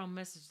 that overall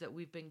message that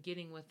we've been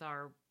getting with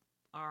our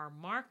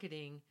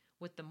marketing,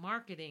 with the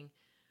marketing,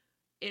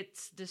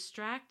 it's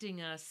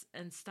distracting us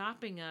and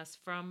stopping us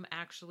from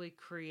actually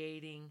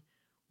creating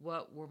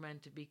what we're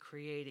meant to be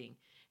creating.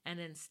 And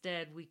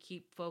instead, we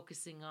keep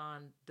focusing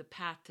on the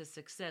path to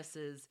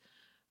successes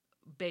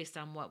based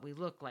on what we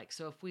look like.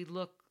 So if we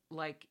look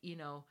like,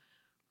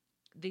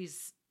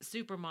 these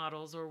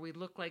supermodels, or we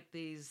look like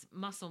these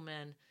muscle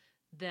men,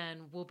 then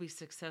we'll be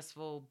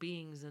successful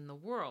beings in the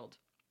world.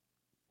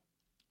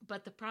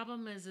 But the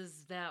problem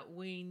is that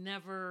we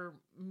never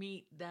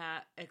meet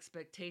that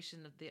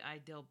expectation of the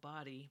ideal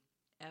body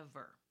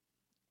ever.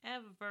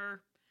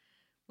 Ever.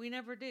 We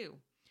never do.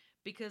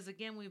 Because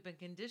again, we've been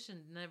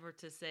conditioned never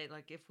to say,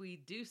 like, if we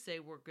do say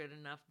we're good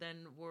enough,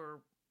 then we're,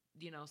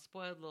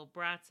 spoiled little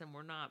brats, and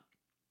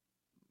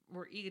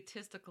we're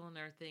egotistical and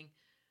everything.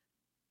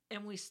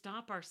 And we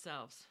stop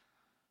ourselves.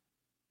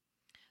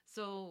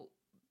 So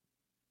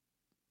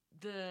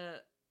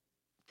the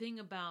thing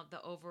about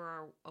the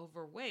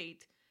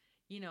overweight,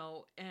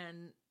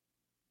 and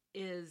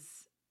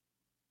is,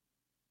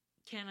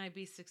 can I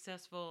be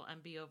successful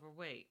and be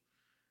overweight?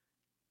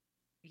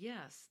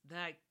 Yes,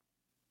 that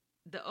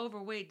the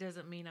overweight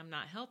doesn't mean I'm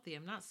not healthy.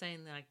 I'm not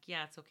saying that, like,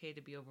 yeah, it's okay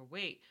to be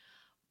overweight.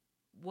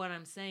 What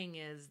I'm saying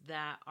is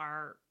that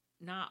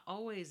not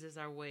always is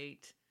our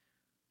weight.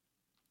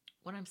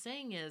 What I'm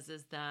saying is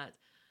that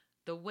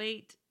the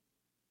weight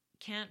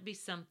can't be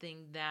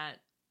something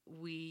that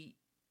we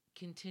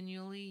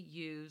continually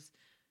use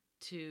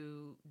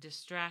to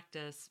distract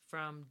us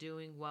from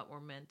doing what we're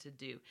meant to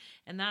do.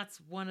 And that's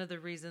one of the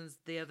reasons.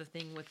 The other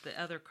thing with the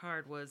other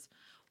card was,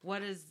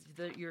 what is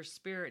your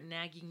spirit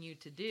nagging you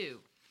to do?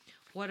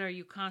 What are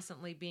you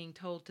constantly being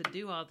told to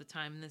do all the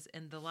time?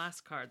 And the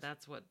last card,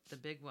 that's what the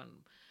big one,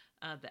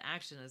 the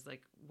action is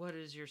like, what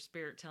is your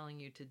spirit telling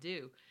you to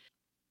do?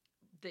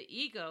 The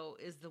ego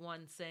is the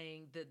one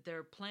saying that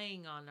they're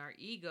playing on our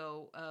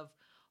ego of,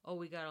 oh,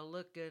 we got to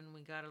look good and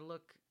we got to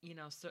look,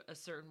 a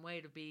certain way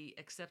to be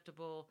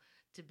acceptable,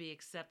 to be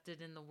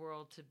accepted in the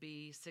world, to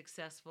be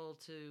successful,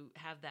 to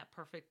have that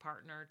perfect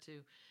partner,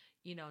 to,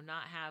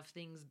 not have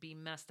things be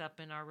messed up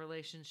in our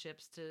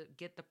relationships, to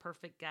get the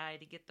perfect guy,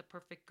 to get the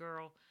perfect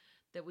girl,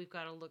 that we've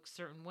got to look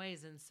certain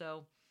ways. And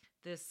so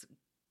this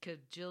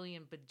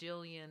bajillion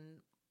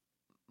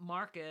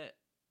market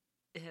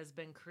has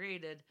been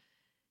created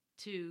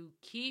to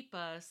keep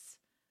us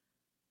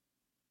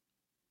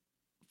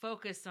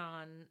focused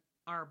on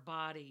our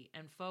body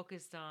and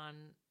focused on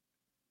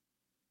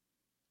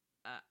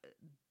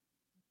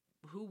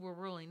who we're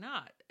really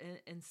not.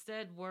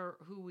 Instead,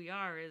 who we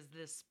are is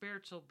this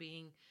spiritual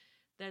being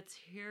that's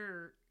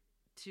here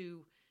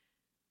to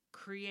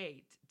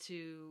create,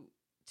 to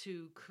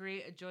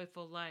create a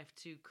joyful life,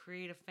 to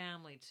create a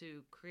family,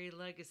 to create a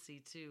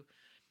legacy, to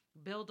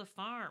build a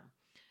farm,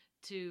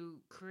 to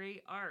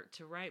create art,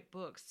 to write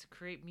books, to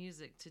create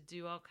music, to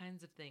do all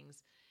kinds of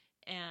things.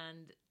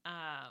 And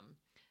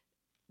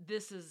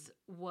this is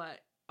what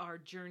our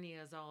journey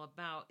is all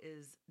about,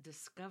 is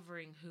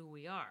discovering who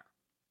we are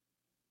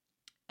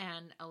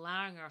and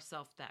allowing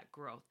ourselves that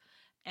growth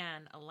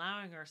and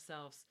allowing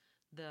ourselves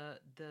the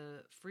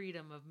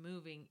freedom of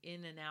moving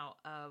in and out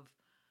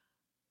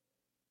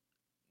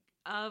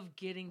of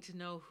getting to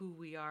know who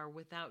we are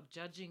without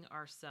judging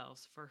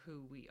ourselves for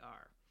who we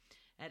are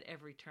at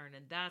every turn.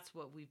 And that's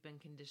what we've been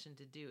conditioned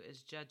to do,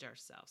 is judge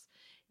ourselves.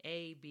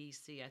 A, B,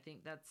 C. I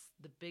think that's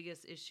the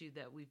biggest issue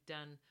that we've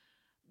done,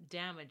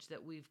 damage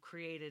that we've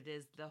created,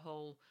 is the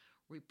whole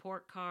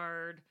report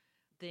card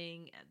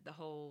thing, the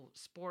whole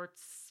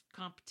sports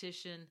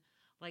competition,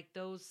 like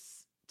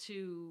those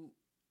two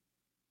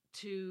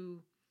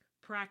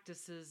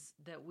practices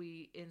that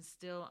we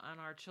instill on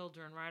our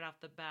children right off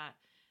the bat,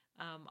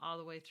 all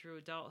the way through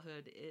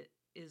adulthood. It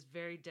is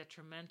very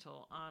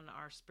detrimental on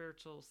our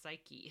spiritual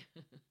psyche,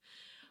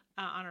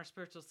 on our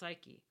spiritual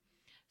psyche.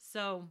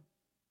 So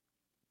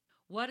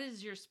what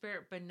has your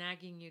spirit been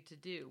nagging you to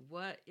do?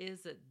 What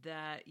is it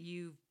that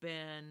you've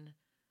been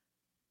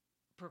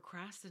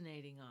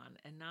procrastinating on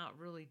and not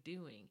really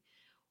doing?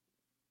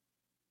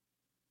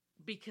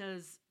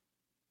 Because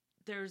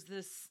there's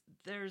this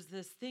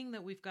thing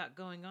that we've got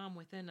going on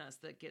within us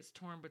that gets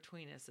torn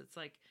between us. It's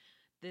like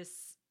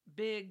this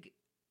big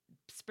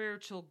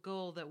spiritual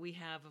goal that we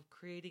have of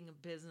creating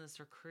a business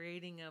or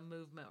creating a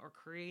movement or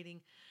creating,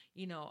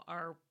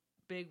 our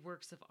big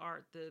works of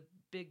art, the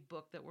big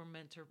book that we're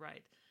meant to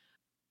write,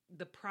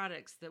 the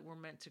products that we're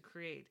meant to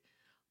create.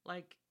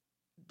 Like,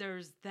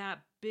 there's that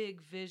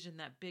big vision,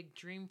 that big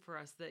dream for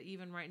us that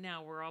even right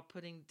now we're all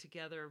putting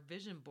together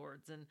vision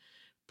boards and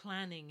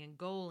planning and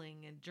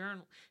goaling and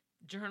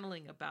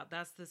journaling about.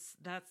 That's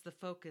the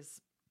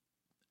focus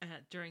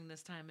during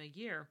this time of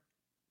year.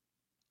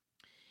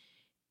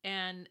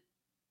 And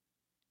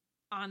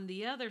on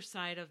the other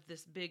side of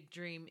this big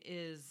dream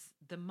is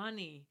the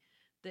money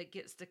that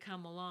gets to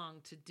come along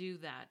to do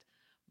that,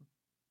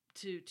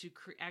 to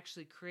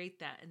actually create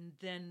that. And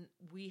then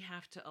we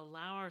have to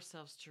allow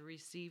ourselves to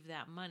receive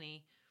that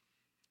money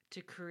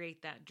to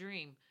create that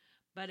dream.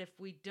 But if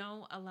we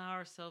don't allow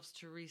ourselves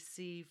to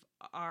receive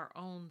our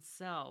own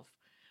self,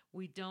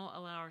 we don't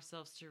allow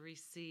ourselves to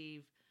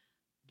receive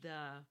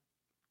the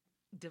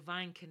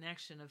divine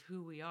connection of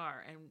who we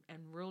are, and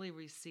really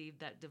receive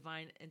that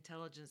divine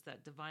intelligence,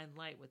 that divine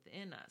light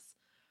within us,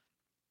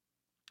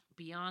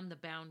 beyond the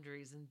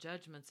boundaries and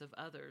judgments of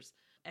others,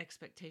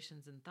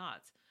 expectations and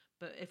thoughts.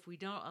 But if we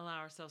don't allow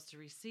ourselves to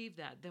receive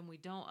that, then we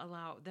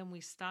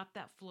stop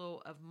that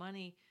flow of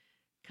money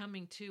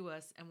coming to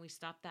us, and we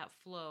stop that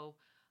flow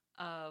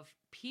of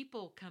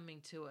people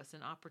coming to us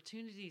and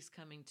opportunities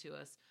coming to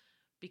us,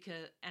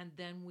 and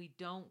then we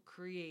don't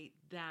create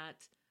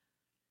that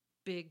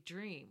big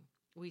dream.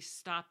 We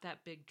stop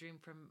that big dream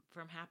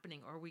from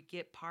happening, or we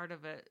get part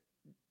of it.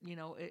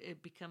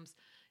 It becomes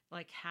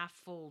like half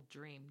full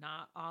dream,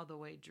 not all the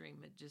way dream.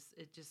 It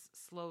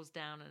just slows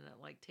down, and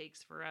it like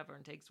takes forever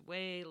and takes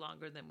way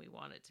longer than we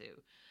want it to.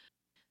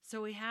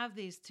 So we have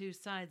these two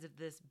sides of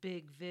this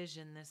big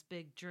vision, this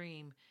big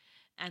dream,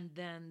 and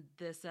then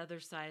this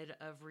other side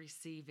of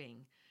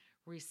receiving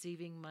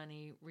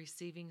money,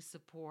 receiving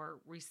support,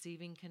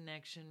 receiving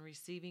connection,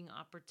 receiving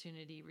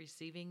opportunity,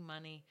 receiving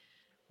money,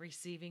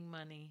 receiving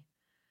money,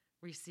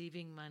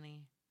 receiving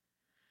money.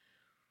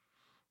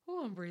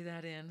 Oh, and breathe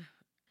that in.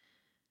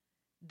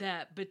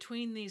 That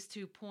between these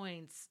 2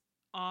 points,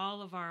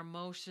 all of our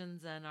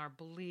emotions and our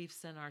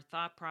beliefs and our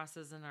thought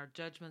process and our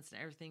judgments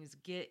and everything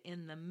get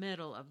in the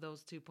middle of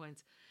those 2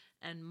 points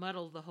and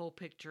muddle the whole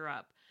picture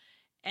up.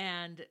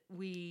 And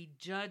we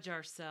judge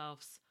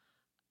ourselves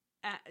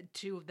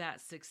to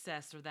that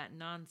success or that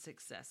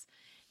non-success.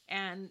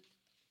 And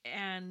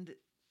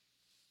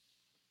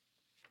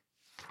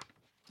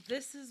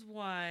this is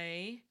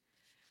why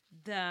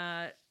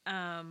that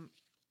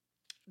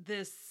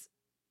this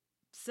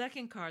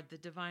second card, the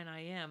Divine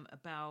I Am,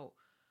 about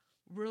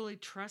really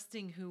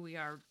trusting who we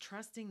are,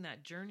 trusting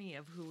that journey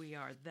of who we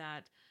are,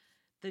 that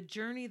the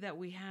journey that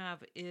we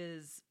have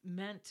is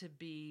meant to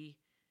be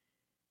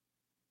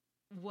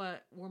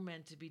what we're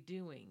meant to be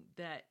doing,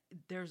 that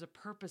there's a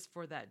purpose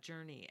for that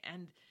journey.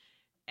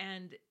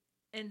 And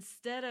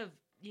instead of,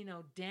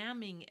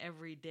 damning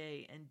every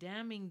day and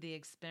damning the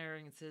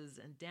experiences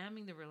and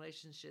damning the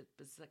relationship,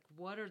 it's like,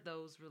 what are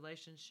those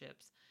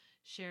relationships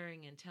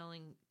sharing and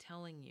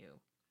telling you?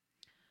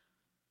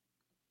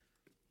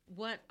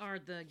 What are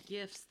the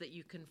gifts that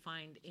you can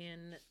find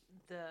in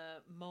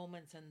the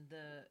moments and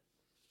the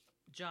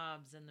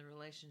jobs and the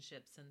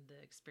relationships and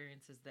the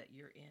experiences that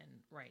you're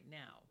in right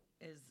now,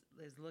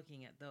 is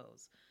looking at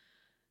those.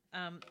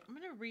 I'm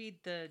going to read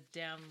the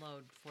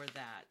download for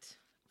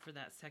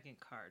that second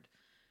card.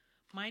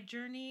 My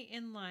journey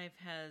in life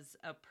has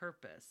a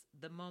purpose.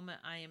 The moment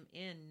I am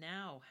in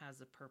now has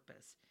a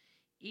purpose.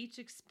 Each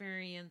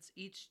experience,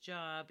 each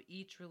job,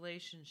 each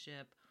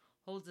relationship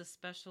holds a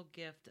special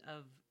gift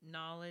of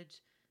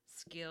knowledge,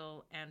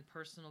 skill, and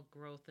personal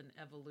growth and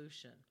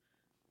evolution.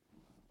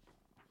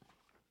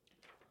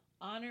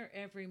 Honor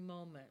every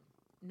moment,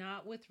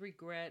 not with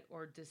regret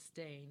or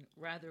disdain,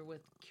 rather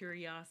with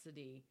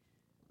curiosity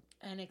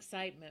and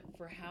excitement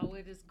for how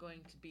it is going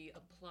to be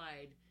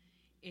applied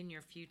in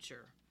your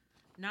future.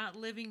 Not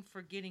living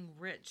for getting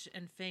rich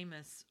and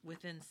famous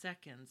within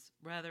seconds,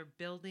 rather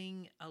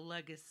building a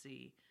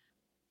legacy,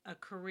 a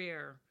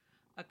career,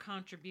 a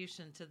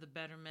contribution to the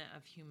betterment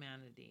of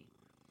humanity.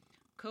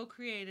 Co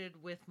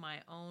created with my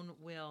own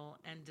will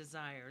and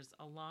desires,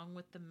 along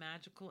with the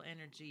magical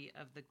energy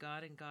of the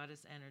God and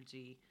Goddess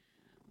energy,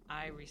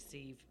 I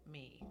receive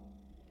me.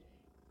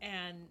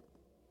 And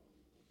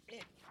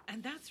it,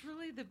 and that's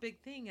really the big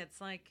thing. It's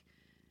like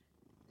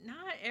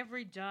not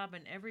every job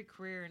and every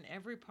career and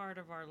every part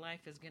of our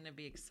life is going to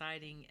be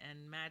exciting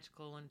and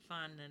magical and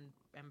fun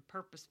and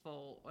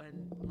purposeful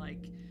and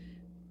like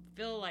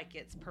feel like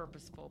it's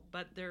purposeful,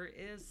 but there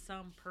is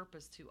some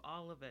purpose to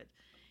all of it.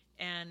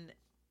 And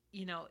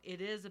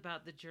it is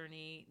about the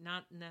journey,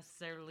 not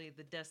necessarily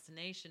the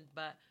destination,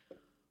 but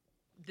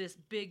this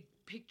big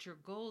picture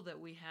goal that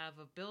we have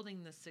of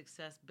building this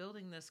success,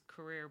 building this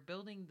career,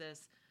 building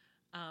this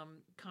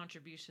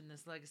contribution,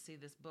 this legacy,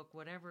 this book,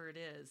 whatever it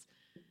is.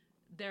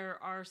 There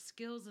are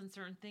skills and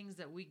certain things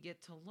that we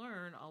get to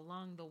learn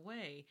along the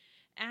way,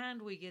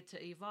 and we get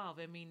to evolve.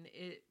 I mean,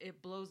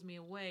 it blows me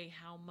away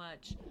how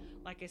much,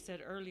 like I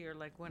said earlier,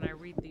 like when I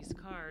read these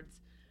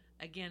cards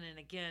again and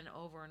again,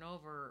 over and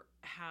over,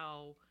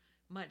 how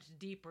much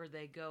deeper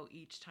they go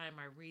each time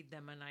I read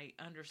them, and I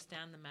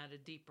understand them at a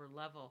deeper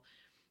level.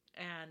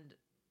 And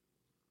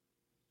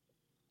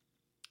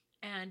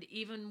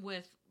even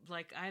with,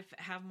 like,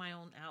 have my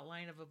own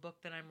outline of a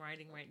book that I'm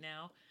writing right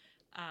now.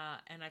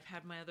 And I've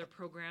had my other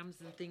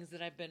programs and things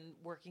that I've been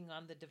working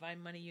on, the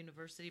Divine Money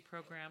University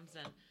programs,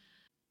 and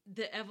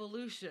the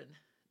evolution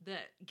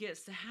that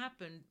gets to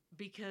happen,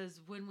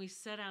 because when we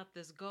set out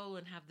this goal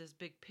and have this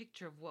big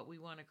picture of what we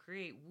want to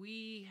create,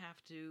 we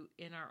have to,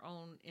 in our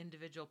own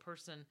individual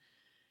person,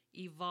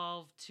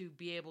 evolve to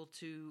be able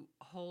to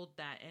hold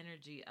that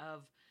energy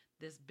of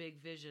this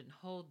big vision,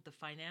 hold the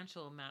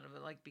financial amount of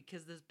it, like,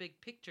 because this big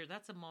picture,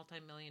 that's a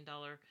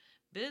multi-million-dollar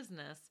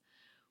business.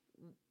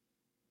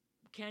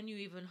 Can you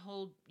even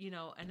hold,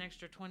 an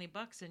extra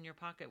 $20 in your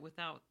pocket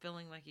without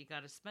feeling like you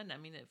got to spend it? I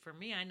mean, for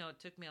me, I know it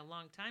took me a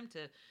long time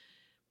to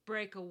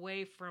break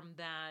away from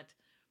that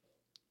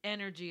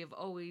energy of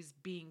always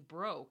being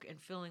broke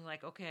and feeling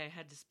like, okay, I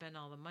had to spend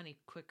all the money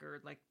quicker,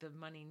 like the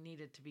money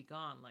needed to be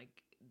gone, like,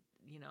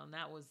 and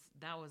that was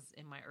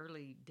in my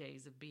early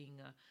days of being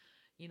a,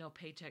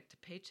 paycheck to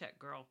paycheck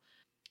girl.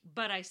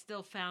 But I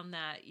still found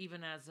that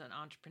even as an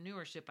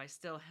entrepreneurship, I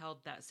still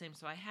held that same.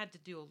 So I had to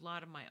do a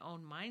lot of my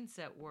own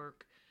mindset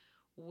work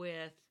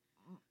with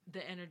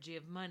the energy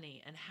of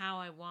money and how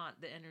I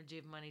want the energy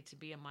of money to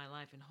be in my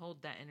life and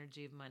hold that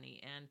energy of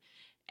money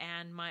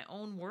and my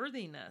own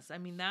worthiness. I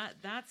mean,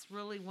 that's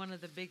really one of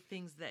the big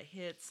things that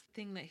hits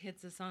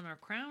us on our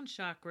crown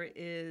chakra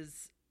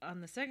is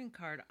on the second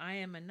card, I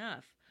am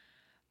enough.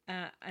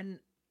 And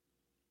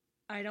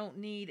I don't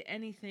need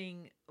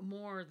anything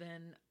more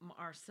than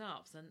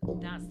ourselves. And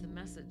that's the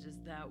message, is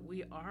that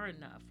we are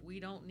enough. We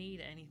don't need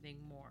anything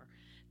more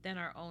than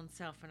our own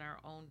self and our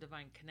own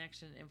divine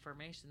connection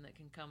information that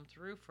can come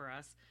through for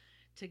us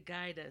to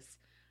guide us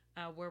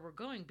where we're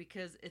going,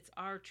 because it's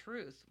our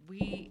truth.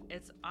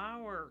 It's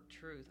our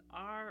truth,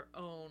 our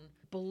own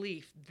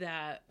belief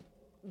that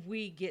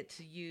we get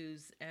to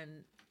use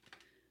and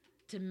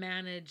to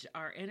manage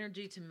our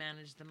energy, to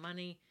manage the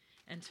money,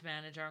 and to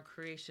manage our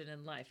creation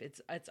in life.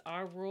 It's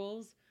our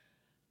rules,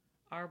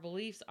 our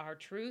beliefs, our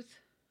truth,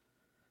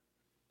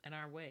 and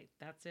our way.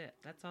 That's it.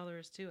 That's all there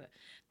is to it.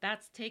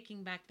 That's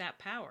taking back that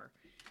power.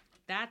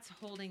 That's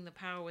holding the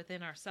power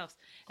within ourselves.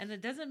 And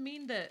it doesn't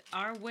mean that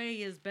our way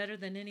is better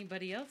than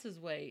anybody else's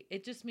way.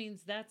 It just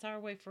means that's our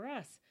way for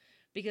us,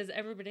 because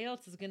everybody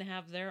else is going to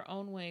have their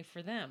own way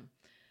for them.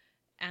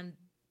 And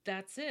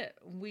that's it.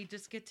 We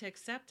just get to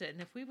accept it.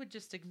 And if we would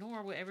just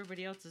ignore what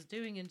everybody else is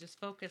doing and just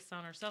focus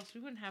on ourselves, we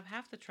wouldn't have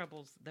half the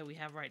troubles that we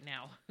have right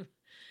now.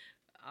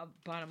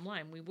 Bottom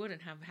line, we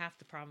wouldn't have half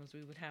the problems we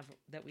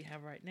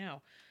have right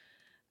now.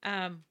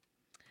 The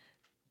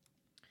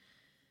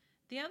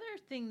other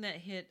thing that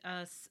hit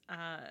us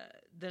I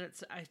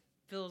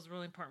feel is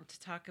really important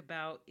to talk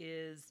about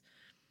is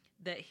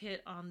that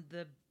hit on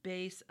the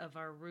base of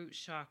our root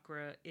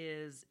chakra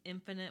is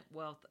infinite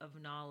wealth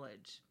of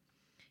knowledge.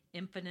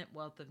 Infinite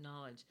wealth of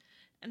knowledge.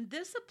 And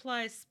this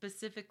applies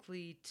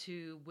specifically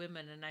to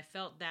women. And I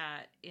felt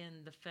that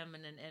in the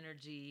feminine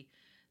energy,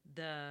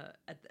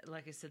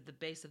 like I said, the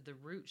base of the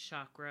root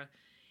chakra,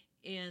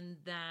 in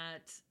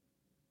that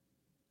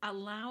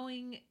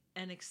allowing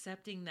and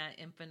accepting that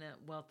infinite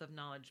wealth of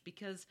knowledge,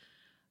 because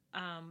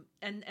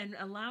and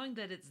allowing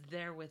that it's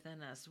there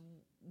within us.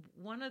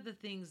 One of the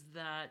things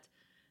that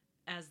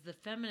as the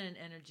feminine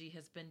energy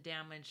has been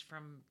damaged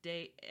from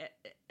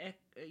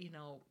you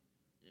know,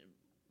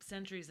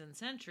 centuries and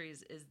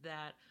centuries, is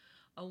that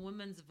a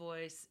woman's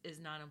voice is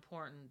not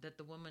important, that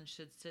the woman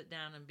should sit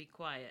down and be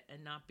quiet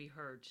and not be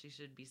heard. She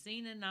should be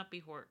seen and not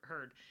be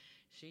heard.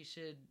 She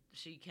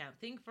can't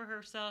think for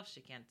herself,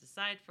 she can't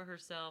decide for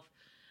herself,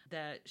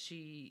 that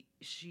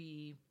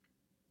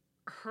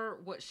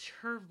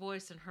her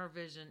voice and her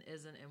vision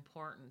isn't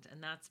important.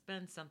 And that's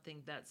been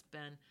something that's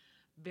been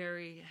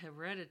very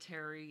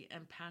hereditary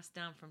and passed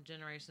down from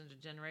generation to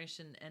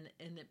generation, and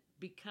it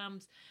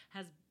becomes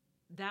has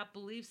that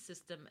belief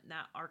system,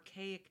 that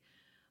archaic,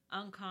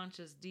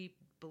 unconscious, deep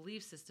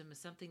belief system, is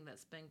something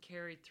that's been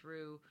carried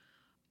through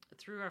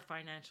our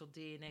financial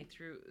DNA,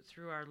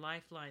 through our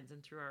lifelines,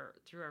 and through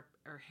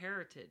our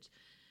heritage.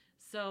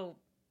 So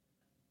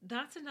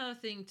that's another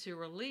thing to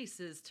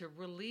release, is to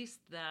release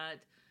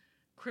that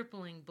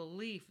crippling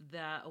belief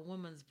that a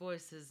woman's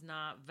voice is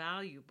not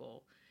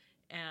valuable,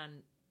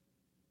 and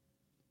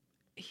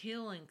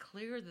heal and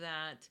clear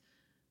that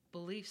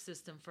belief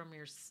system from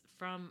your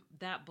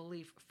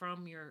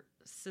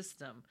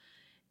system.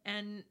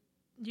 And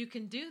you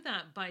can do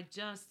that by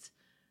just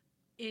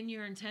in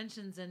your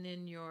intentions and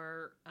in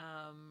your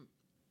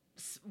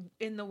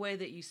in the way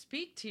that you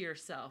speak to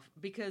yourself.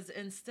 Because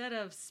instead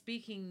of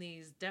speaking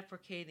these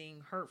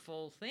deprecating,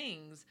 hurtful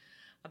things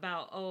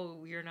about,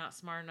 oh, you're not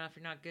smart enough,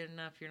 you're not good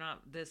enough, you're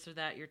not this or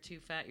that, you're too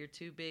fat, you're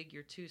too big,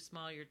 you're too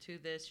small, you're too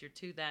this, you're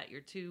too that,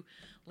 you're too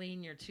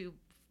lean, you're too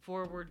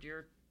forward,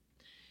 you're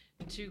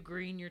too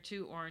green, you're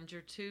too orange,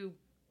 you're too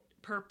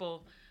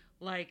purple.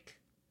 Like,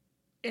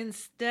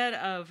 instead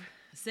of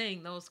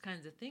saying those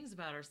kinds of things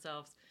about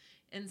ourselves,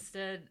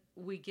 instead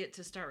we get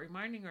to start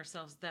reminding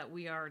ourselves that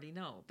we already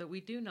know, that we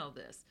do know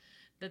this,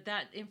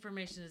 that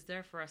information is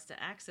there for us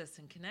to access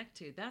and connect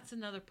to. That's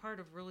another part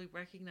of really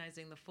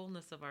recognizing the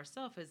fullness of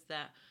ourself, is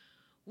that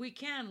we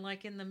can,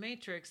 like in the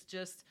Matrix,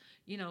 just,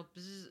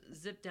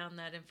 zip down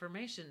that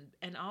information.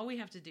 And all we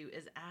have to do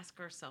is ask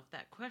ourselves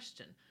that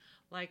question.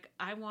 Like,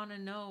 I want to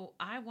know,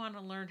 I want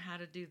to learn how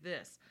to do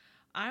this.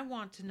 I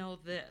want to know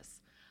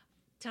this.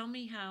 Tell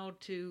me how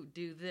to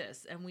do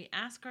this. And we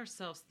ask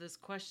ourselves this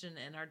question,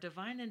 and our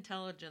divine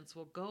intelligence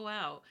will go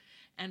out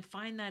and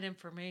find that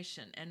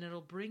information, and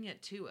it'll bring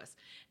it to us.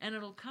 And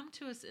it'll come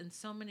to us in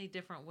so many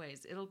different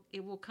ways.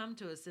 It will come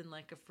to us in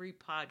like a free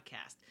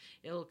podcast.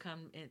 It'll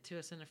come to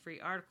us in a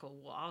free article.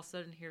 We'll all of a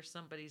sudden hear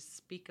somebody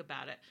speak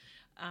about it.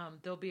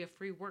 There'll be a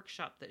free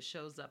workshop that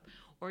shows up,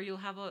 or you'll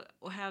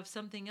have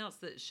something else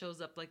that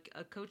shows up, like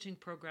a coaching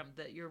program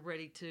that you're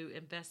ready to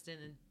invest in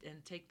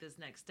and take those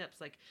next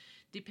steps. Like,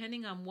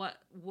 depending on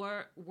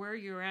where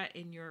you're at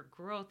in your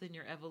growth, in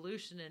your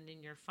evolution, and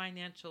in your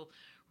financial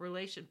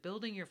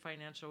building your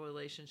financial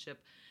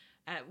relationship,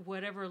 at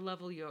whatever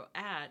level you're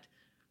at,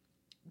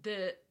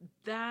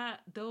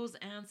 those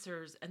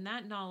answers and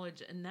that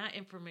knowledge and that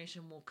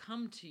information will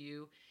come to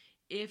you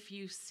if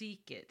you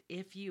seek it,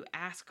 if you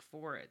ask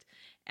for it.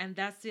 And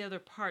that's the other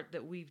part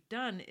that we've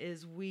done,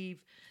 is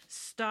we've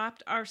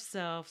stopped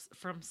ourselves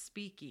from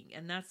speaking.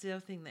 And that's the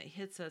other thing that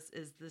hits us,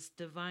 is this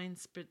divine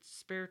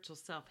spiritual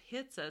self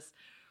hits us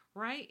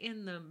right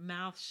in the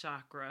mouth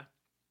chakra,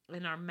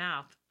 in our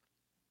mouth.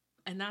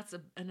 And that's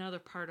another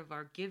part of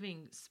our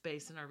giving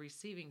space and our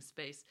receiving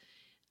space,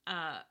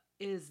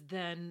 is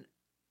then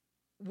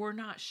we're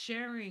not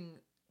sharing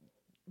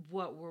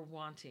what we're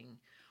wanting.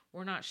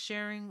 We're not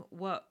sharing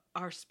what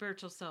our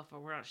spiritual self, or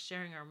we're not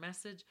sharing our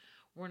message.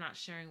 We're not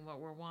sharing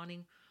what we're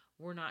wanting.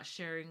 We're not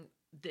sharing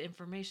the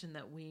information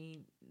that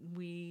we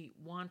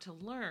want to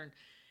learn.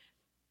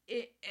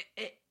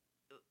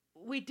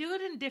 We do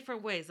it in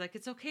different ways. Like,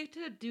 it's okay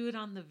to do it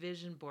on the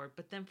vision board,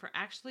 but then for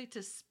actually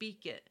to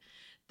speak it,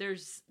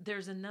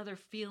 there's another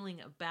feeling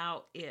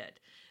about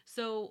it.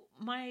 So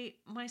my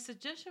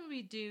suggestion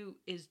we do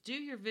is do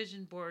your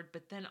vision board,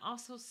 but then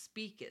also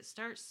speak it.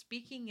 Start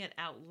speaking it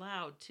out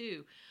loud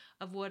too,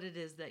 of what it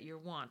is that you're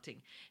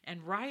wanting,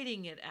 and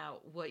writing it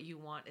out what you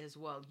want as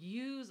well.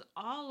 Use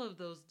all of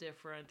those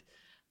different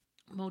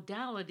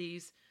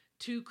modalities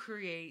to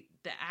create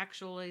the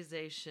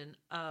actualization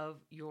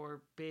of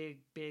your big,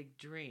 big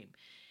dream.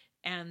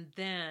 And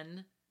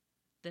then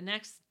the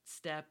next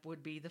step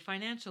would be the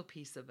financial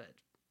piece of it.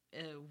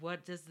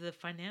 What does the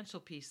financial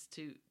piece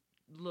to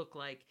look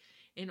like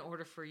in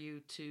order for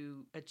you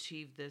to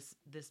achieve this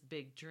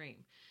big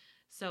dream?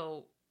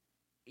 So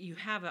you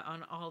have it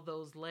on all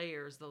those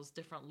layers, those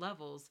different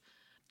levels,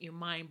 your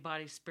mind,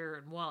 body,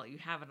 spirit, and wallet. You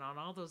have it on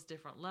all those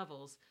different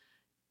levels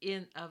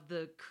of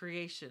the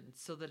creation,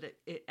 so that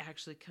it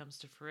actually comes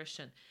to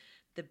fruition.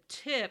 The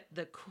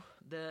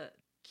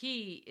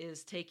key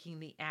is taking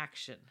the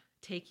action.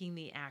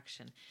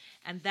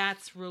 And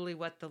that's really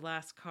what the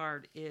last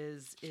card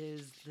is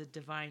the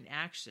divine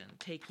action,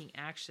 taking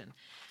action.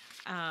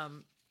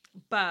 And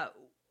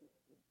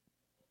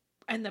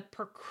the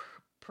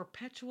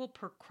perpetual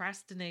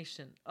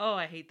procrastination. Oh,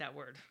 I hate that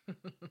word.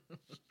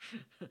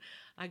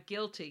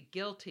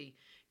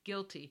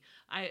 Guilty.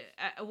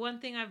 One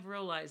thing I've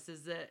realized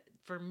is that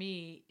for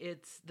me,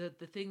 it's the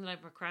thing that I'm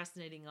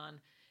procrastinating on.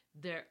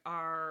 There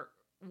are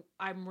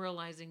I'm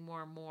realizing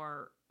more and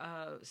more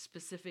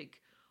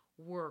specific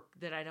work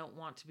that I don't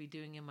want to be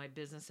doing in my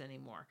business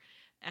anymore.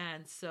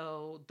 And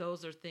so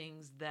those are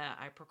things that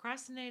I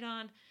procrastinate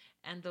on.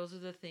 And those are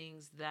the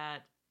things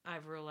that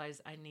I've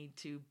realized I need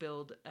to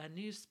build a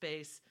new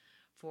space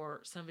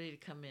for somebody to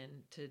come in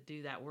to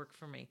do that work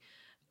for me,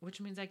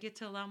 which means I get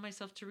to allow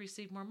myself to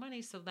receive more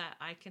money so that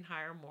I can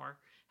hire more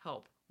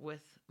help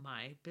with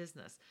my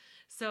business.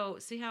 So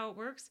see how it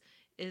works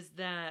is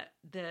that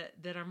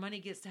our money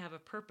gets to have a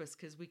purpose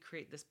because we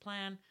create this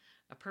plan,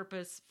 a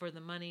purpose for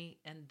the money,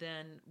 and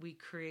then we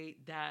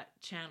create that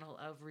channel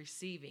of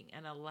receiving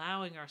and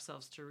allowing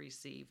ourselves to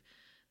receive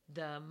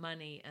the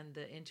money and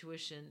the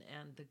intuition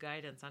and the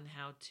guidance on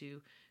how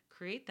to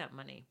create that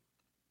money.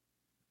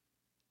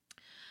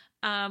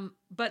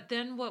 But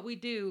then what we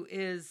do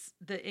is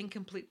the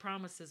incomplete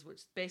promises,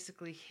 which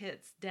basically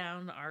hits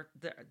down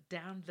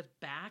down the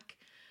back.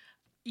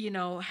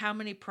 How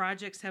many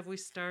projects have we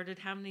started?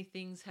 How many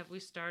things have we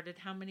started?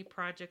 How many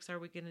projects are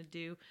we going to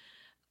do?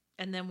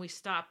 And then we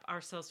stop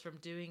ourselves from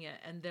doing it,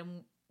 and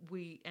then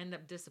we end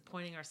up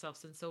disappointing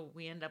ourselves, and so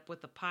we end up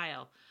with a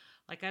pile.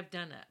 Like I've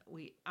done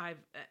it. I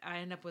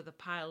end up with a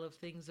pile of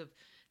things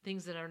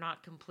that are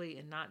not complete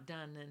and not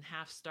done and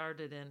half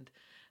started,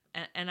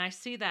 and I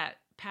see that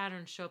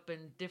pattern show up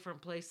in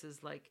different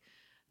places, like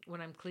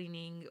when I'm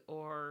cleaning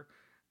or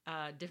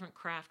different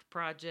craft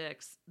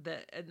projects.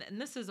 And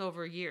this is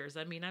over years.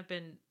 I mean, I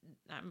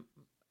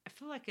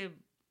feel like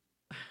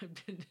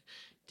I've been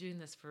doing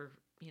this for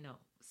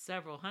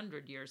several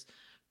hundred years,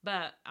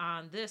 but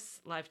on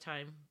this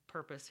lifetime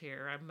purpose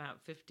here, I'm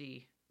about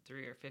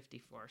 53 or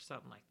 54,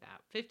 something like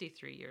that.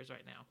 53 years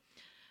right now.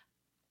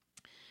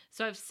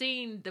 So I've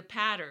seen the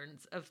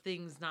patterns of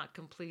things not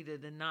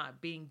completed and not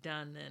being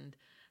done, and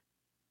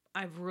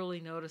I've really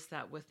noticed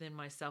that within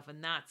myself,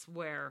 and that's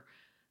where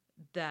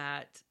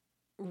that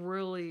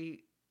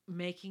really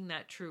making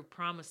that true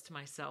promise to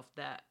myself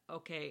that,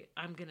 okay,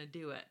 I'm going to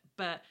do it.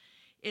 But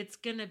it's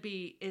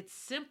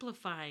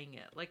simplifying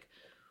it. Like,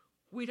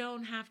 we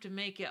don't have to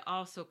make it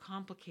all so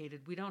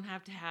complicated. We don't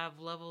have to have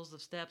levels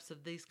of steps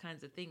of these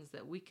kinds of things,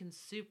 that we can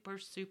super,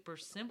 super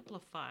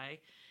simplify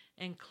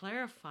and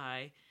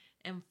clarify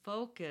and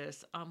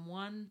focus on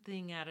one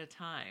thing at a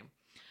time.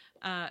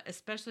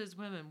 Especially as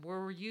women,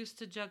 we're used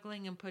to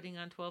juggling and putting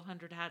on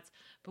 1,200 hats,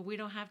 but we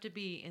don't have to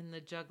be in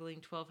the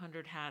juggling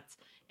 1,200 hats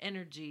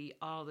energy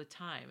all the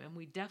time. And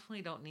we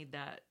definitely don't need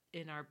that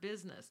in our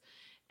business.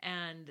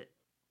 And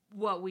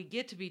what we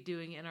get to be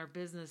doing in our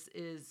business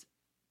is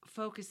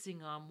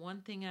focusing on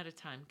one thing at a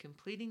time,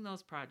 completing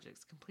those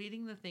projects,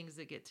 completing the things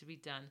that get to be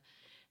done,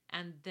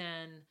 and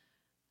then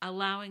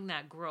allowing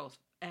that growth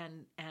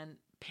and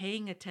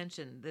paying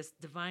attention, this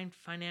divine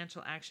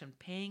financial action,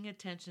 paying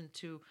attention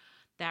to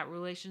that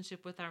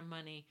relationship with our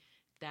money,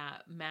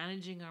 that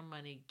managing our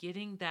money,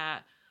 getting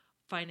that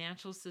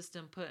financial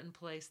system put in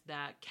place,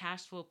 that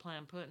cash flow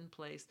plan put in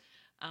place,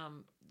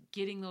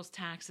 getting those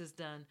taxes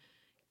done,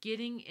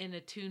 getting in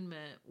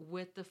attunement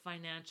with the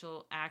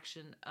financial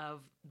action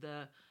of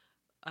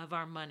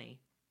our money,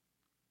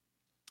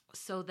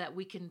 so that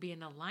we can be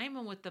in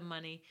alignment with the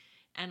money,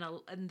 and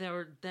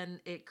then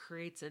it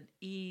creates an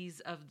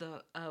ease of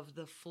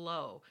the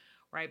flow,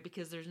 right?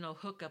 Because there's no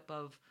hookup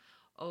of,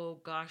 oh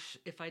gosh,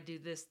 if I do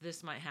this,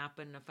 this might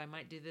happen. If I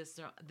might do this,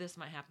 this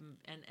might happen.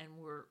 And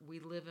we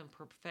live in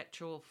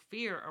perpetual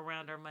fear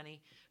around our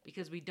money,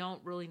 because we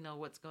don't really know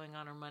what's going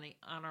on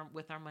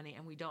with our money,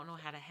 and we don't know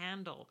how to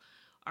handle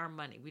our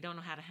money. We don't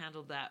know how to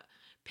handle that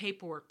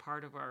paperwork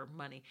part of our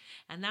money.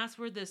 And that's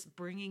where this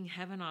bringing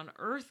heaven on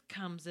earth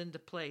comes into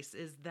place,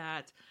 is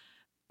that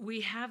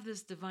we have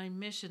this divine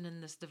mission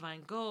and this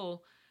divine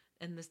goal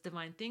and this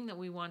divine thing that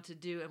we want to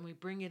do, and we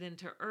bring it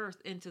into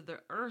the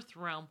earth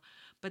realm,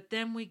 but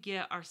then we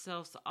get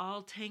ourselves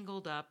all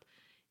tangled up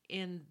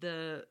in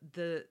the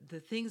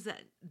things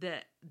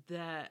that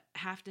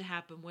have to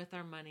happen with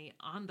our money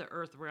on the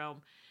earth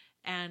realm,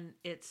 and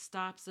it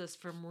stops us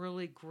from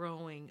really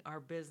growing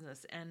our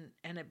business, and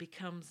it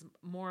becomes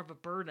more of a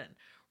burden,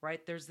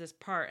 right? There's this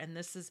part, and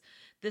this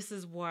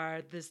is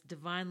where this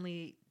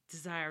divinely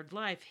desired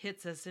life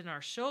hits us in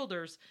our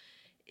shoulders,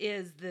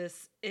 is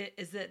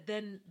that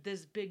then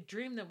this big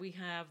dream that we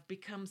have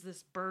becomes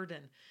this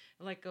burden.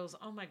 Like goes,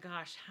 oh my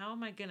gosh, how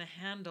am I going to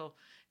handle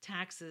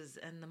taxes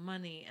and the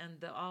money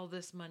and all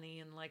this money,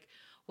 and like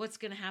what's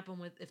going to happen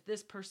if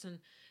this person,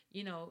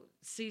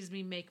 sees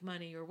me make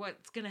money, or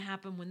what's going to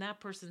happen when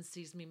that person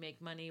sees me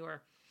make money,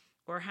 or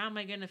how am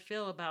I going to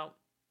feel about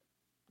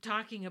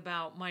talking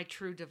about my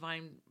true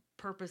divine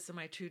purpose and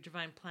my true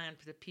divine plan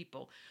for the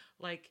people?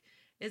 Like,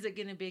 is it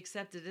going to be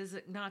accepted? Is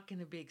it not going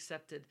to be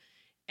accepted?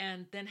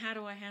 And then how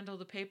do I handle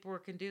the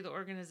paperwork and do the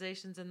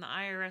organizations and the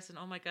IRS? And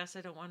oh my gosh,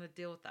 I don't want to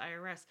deal with the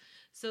IRS.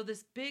 So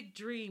this big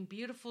dream,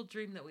 beautiful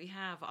dream that we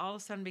have, all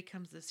of a sudden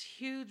becomes this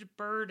huge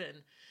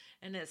burden,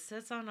 and it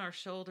sits on our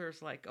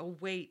shoulders like a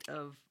weight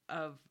of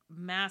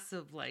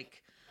massive,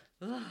 like,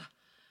 ugh,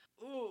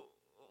 ooh,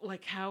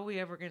 like how are we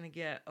ever going to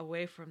get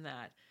away from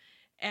that?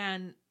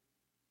 And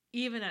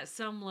even at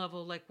some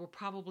level, like we're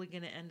probably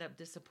going to end up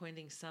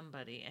disappointing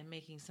somebody and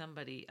making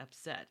somebody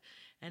upset.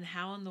 And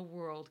how in the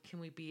world can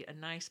we be a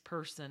nice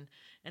person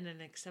and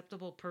an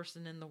acceptable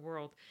person in the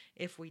world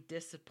if we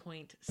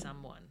disappoint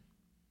someone?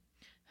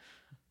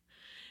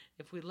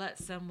 If we let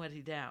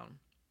somebody down,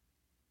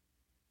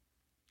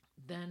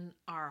 then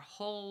our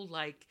whole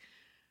like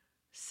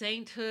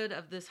sainthood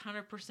of this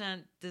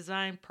 100%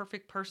 design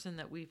perfect person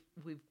that we've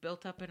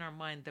built up in our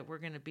mind that we're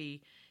going to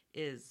be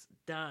is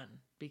done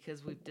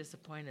because we've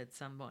disappointed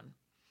someone.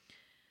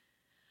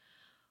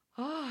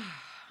 Oh,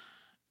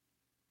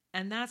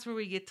 and that's where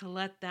we get to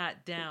let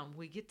that down.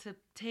 We get to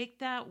take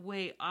that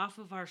weight off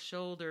of our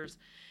shoulders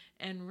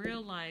and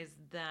realize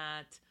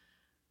that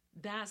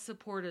that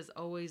support is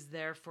always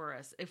there for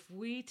us. If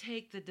we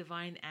take the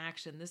divine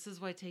action, this is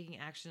why taking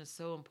action is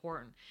so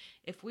important.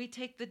 If we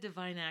take the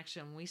divine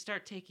action, we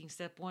start taking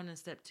step 1 and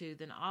step 2,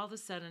 then all of a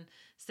sudden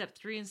step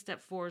 3 and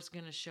step 4 is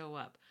going to show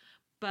up.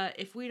 But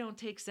if we don't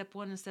take step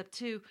 1 and step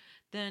 2,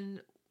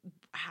 then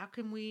how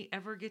can we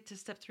ever get to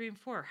step 3 and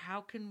 4?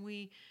 How can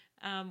we,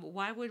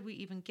 why would we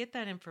even get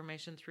that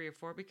information 3 or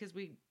 4? Because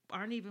we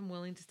aren't even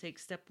willing to take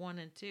step 1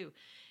 and 2.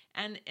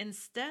 And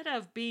instead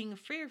of being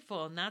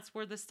fearful, and that's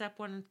where the step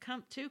 1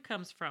 and 2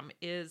 comes from,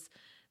 is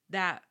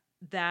that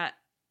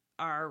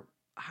our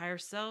higher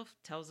self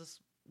tells us,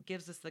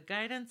 gives us the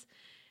guidance.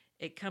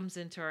 It comes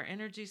into our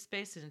energy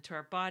space and into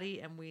our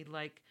body, and we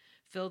like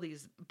feel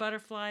these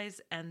butterflies,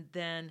 and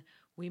then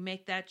we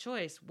make that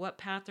choice. What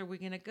path are we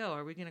going to go?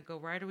 Are we going to go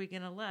right? Are we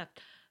going to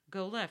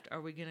go left? Are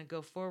we going to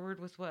go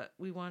forward with what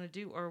we want to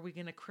do? Or are we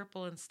going to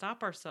cripple and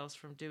stop ourselves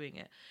from doing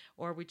it?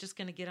 Or are we just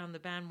going to get on the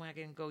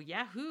bandwagon and go,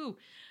 yahoo,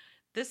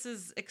 this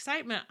is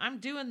excitement. I'm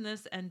doing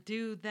this, and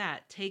do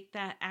that. Take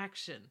that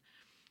action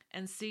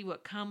and see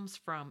what comes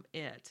from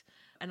it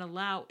and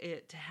allow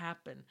it to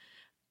happen.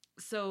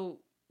 So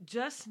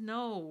just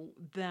know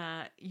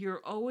that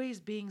you're always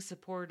being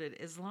supported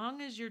as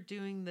long as you're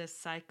doing this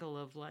cycle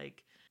of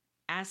like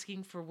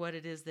asking for what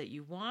it is that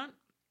you want,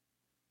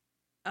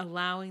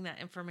 allowing that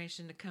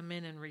information to come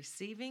in and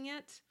receiving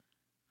it,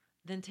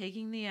 then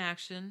taking the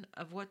action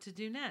of what to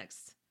do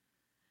next.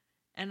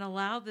 And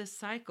allow this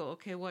cycle.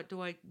 Okay, what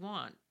do I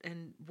want?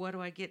 And what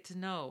do I get to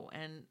know?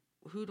 And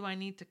who do I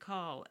need to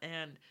call?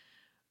 And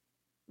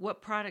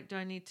what product do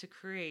I need to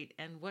create?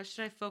 And what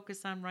should I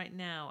focus on right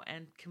now?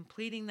 And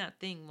completing that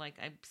thing. Like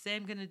I say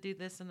I'm going to do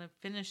this and I'm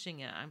finishing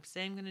it. I'm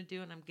saying I'm going to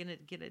do it and I'm going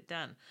to get it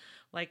done.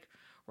 Like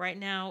right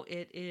now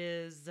it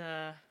is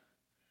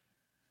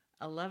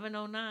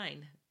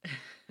 11:09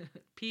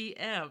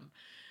 p.m.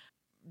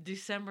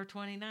 December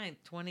 29th,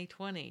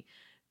 2020.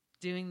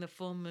 Doing the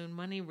full moon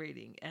money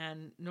reading,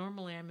 and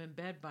normally I'm in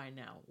bed by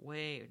now.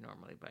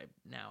 Normally by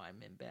now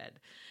I'm in bed.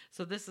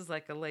 So this is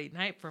like a late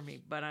night for me,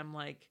 but I'm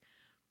like,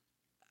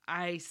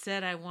 I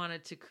said I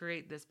wanted to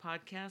create this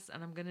podcast,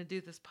 and I'm going to do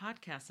this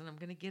podcast, and I'm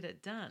going to get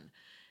it done.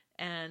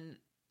 And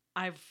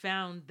I've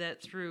found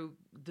that through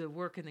the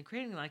work and the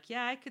creating, like,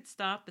 yeah, I could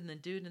stop and then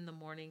do it in the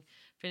morning,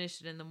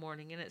 finish it in the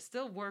morning, and it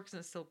still works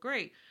and it's still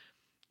great.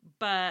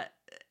 But,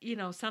 you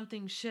know,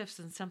 something shifts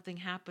and something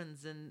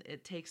happens, and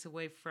it takes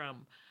away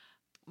from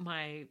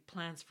my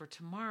plans for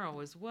tomorrow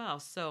as well.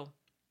 So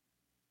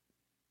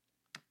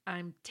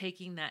I'm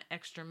taking that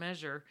extra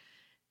measure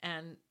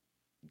and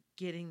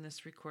getting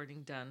this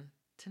recording done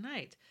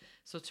tonight.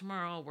 So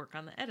tomorrow I'll work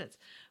on the edits.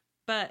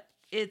 But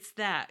it's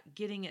that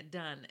getting it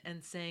done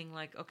and saying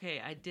like,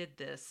 okay, I did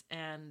this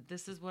and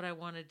this is what I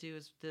want to do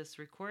is this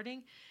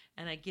recording,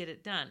 and I get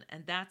it done.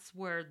 And that's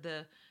where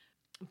the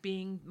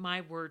being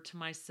my word to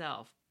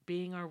myself,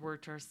 being our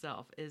word to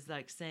ourselves is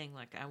like saying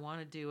like, I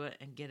want to do it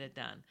and get it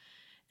done.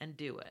 And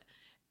do it.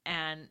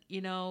 And, you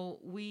know,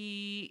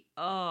 we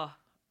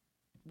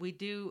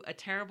do a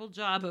terrible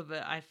job of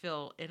it, I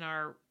feel, in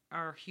our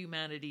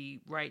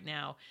humanity right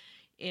now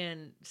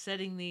in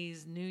setting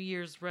these New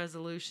Year's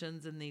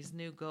resolutions and these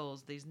new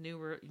goals, these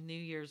New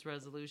Year's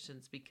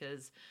resolutions,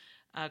 because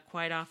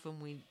quite often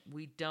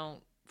we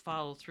don't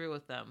follow through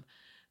with them.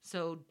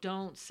 So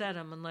don't set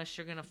them unless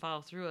you're going to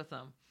follow through with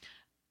them.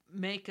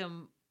 Make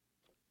them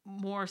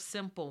more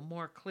simple,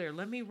 more clear.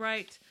 Let me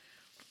read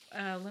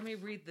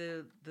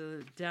the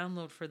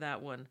download for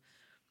that one.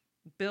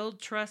 Build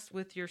trust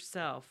with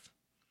yourself.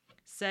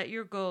 Set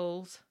your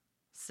goals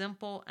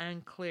simple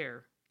and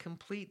clear.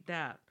 Complete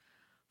that.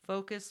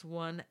 Focus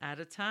one at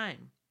a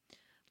time.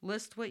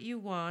 List what you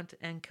want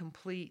and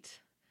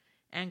complete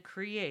and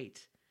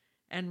create.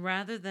 And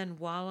rather than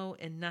wallow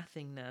in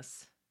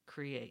nothingness,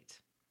 create.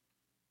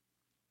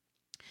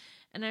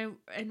 And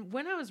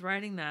when I was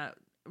writing that,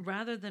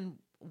 rather than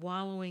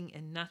wallowing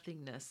in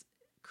nothingness,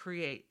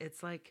 create,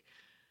 it's like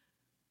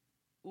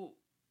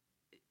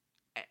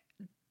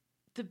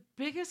the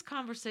biggest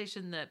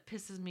conversation that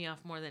pisses me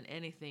off more than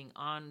anything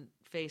on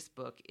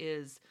Facebook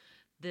is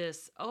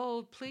this,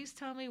 oh, please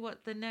tell me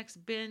what the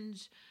next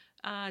binge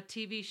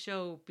TV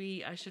show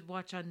I should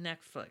watch on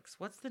Netflix.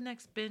 What's the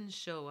next binge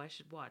show I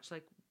should watch?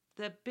 Like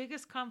the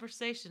biggest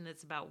conversation,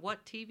 it's about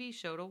what TV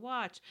show to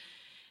watch.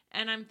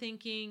 And I'm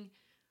thinking,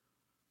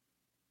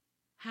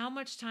 how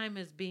much time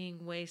is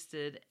being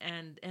wasted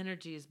and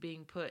energy is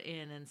being put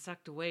in and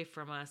sucked away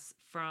from us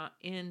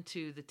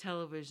into the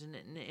television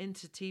and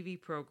into TV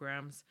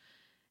programs,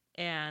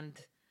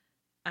 and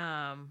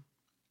um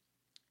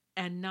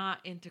and not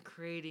into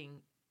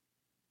creating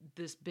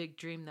this big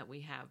dream that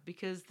we have,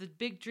 because the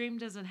big dream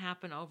doesn't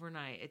happen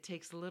overnight. It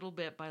takes little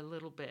bit by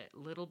little bit,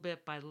 little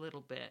bit by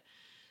little bit.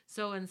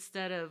 So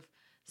instead of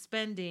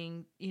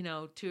spending,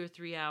 2 or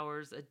 3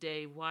 hours a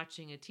day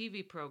watching a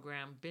TV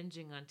program,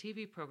 binging on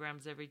TV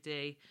programs every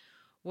day,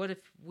 what if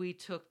we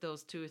took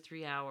those 2 or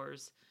 3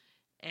 hours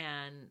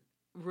and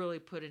really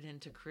put it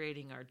into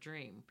creating our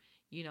dream?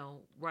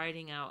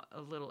 Writing out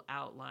a little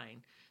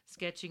outline,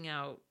 sketching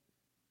out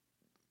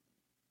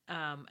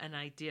an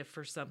idea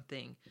for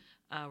something,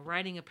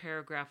 writing a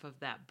paragraph of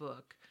that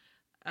book,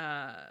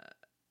 uh,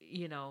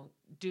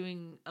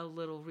 doing a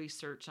little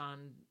research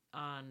on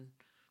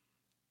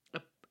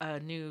a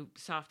new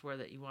software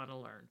that you want to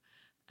learn.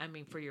 I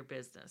mean, for your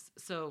business.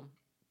 So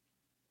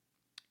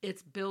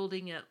it's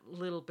building it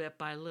little bit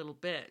by little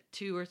bit,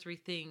 2 or 3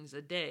 things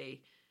a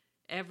day,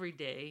 every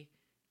day,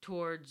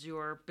 towards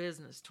your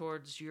business,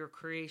 towards your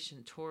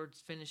creation,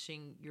 towards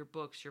finishing your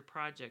books, your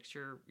projects,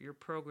 your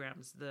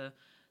programs, the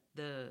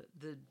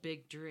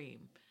big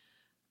dream.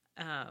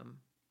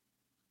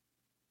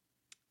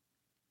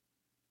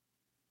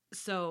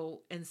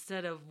 So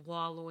instead of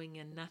wallowing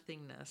in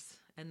nothingness,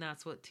 and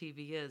that's what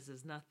TV is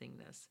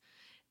nothingness.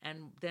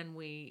 And then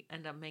we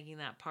end up making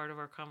that part of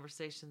our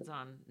conversations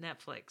on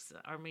Netflix,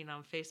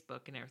 on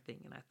Facebook and everything.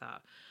 And I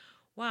thought,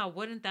 wow,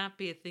 wouldn't that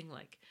be a thing,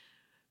 like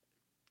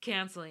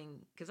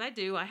canceling? Because I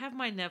have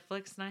my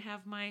Netflix and I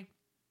have my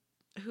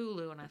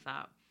Hulu, and I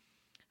thought,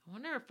 I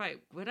wonder if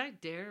would I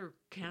dare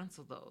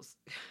cancel those?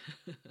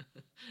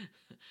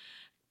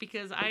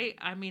 Because I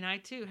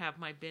too have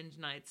my binge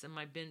nights and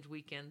my binge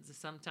weekends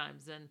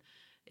sometimes, and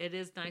it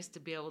is nice to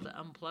be able to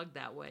unplug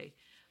that way.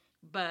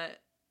 But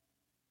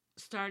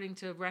starting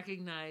to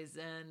recognize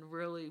and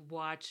really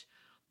watch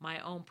my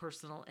own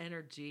personal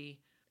energy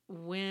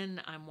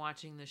when I'm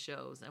watching the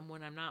shows and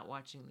when I'm not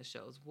watching the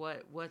shows.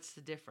 What's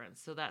the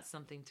difference? So that's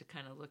something to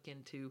kind of look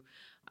into.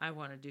 I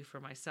want to do for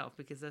myself,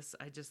 because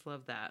I just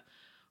love that.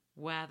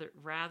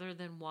 Rather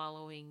than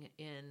wallowing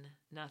in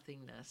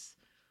nothingness,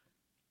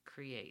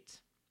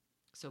 create.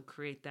 So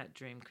create that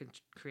dream,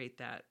 create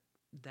that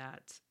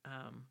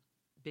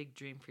big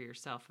dream for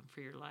yourself and for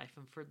your life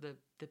and for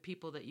the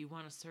people that you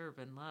want to serve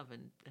and love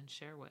and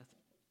share with.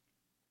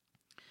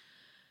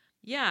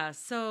 Yeah,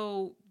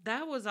 so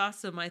that was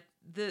awesome.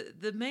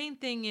 The main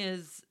thing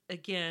is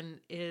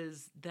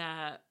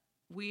that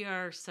we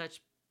are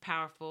such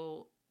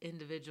powerful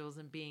individuals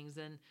and beings,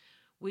 and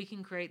we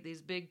can create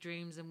these big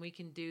dreams, and we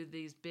can do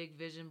these big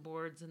vision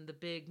boards and the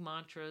big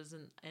mantras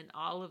and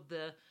all of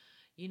the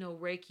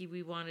Reiki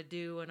we want to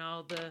do, and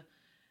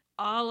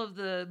all of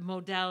the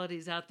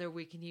modalities out there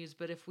we can use.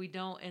 But if we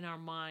don't, in our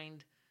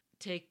mind,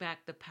 take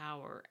back the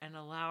power and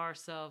allow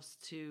ourselves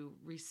to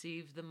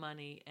receive the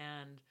money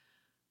and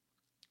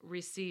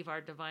receive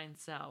our divine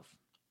self,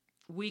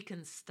 we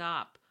can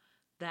stop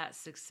that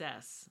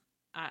success.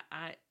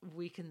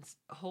 We can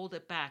hold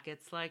it back.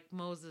 It's like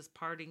Moses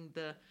parting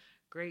the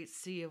great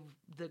sea of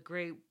the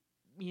great,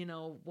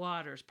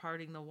 waters,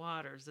 parting the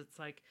waters. It's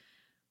like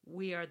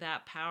we are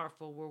that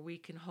powerful where we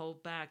can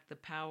hold back the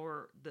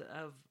power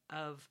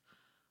of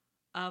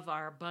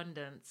our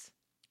abundance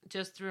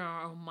just through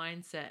our own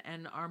mindset.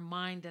 And our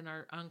mind and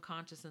our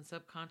unconscious and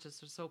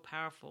subconscious are so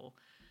powerful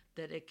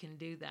that it can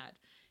do that.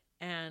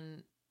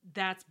 And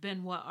that's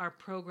been what our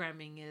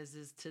programming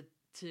is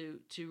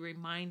to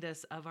remind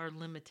us of our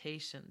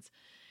limitations.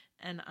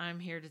 And I'm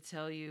here to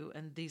tell you,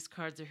 and these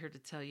cards are here to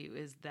tell you,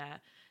 is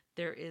that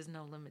there is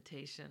no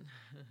limitation.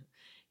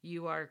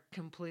 You are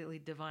completely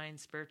divine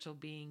spiritual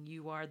being.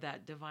 You are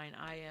that divine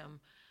I am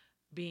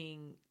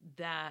being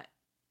that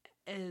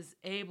is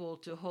able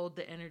to hold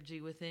the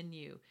energy within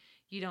you.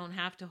 You don't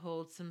have to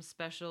hold some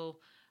special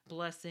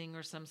blessing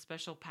or some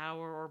special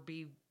power or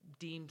be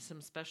deemed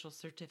some special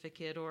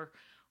certificate or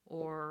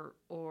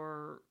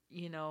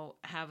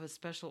have a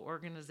special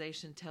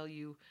organization tell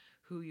you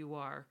who you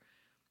are.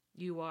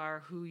 You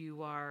are who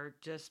you are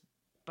just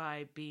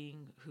by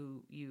being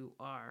who you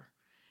are.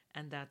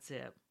 And that's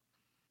it.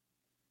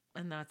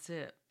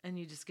 And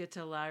you just get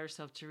to allow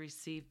yourself to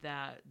receive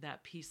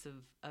that piece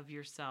of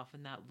yourself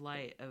and that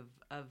light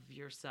of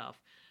yourself,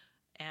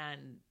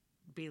 and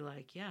be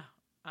like, yeah,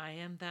 I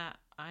am that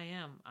I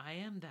am. I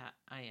am that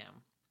I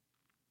am.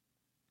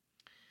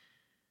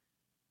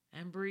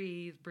 And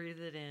breathe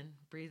it in,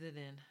 breathe it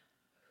in.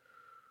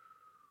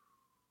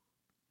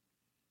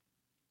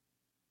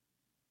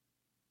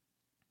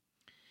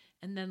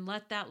 And then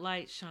let that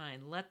light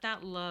shine. Let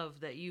that love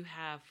that you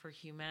have for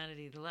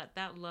humanity, let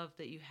that love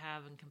that you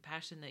have and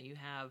compassion that you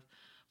have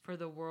for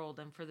the world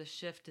and for the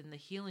shift and the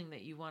healing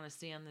that you want to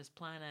see on this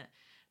planet,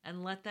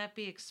 and let that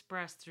be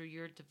expressed through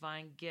your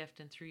divine gift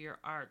and through your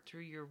art,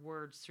 through your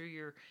words, through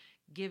your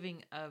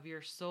giving of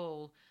your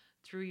soul,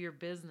 through your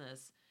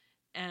business.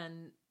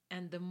 And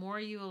the more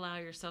you allow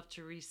yourself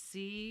to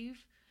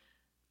receive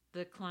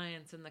the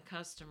clients and the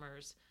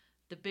customers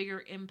the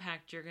bigger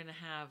impact you're going to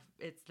have.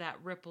 It's that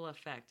ripple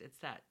effect. It's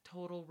that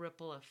total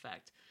ripple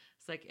effect.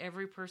 It's like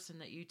every person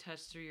that you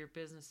touch through your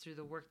business, through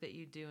the work that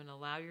you do, and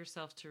allow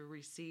yourself to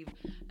receive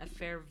a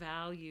fair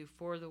value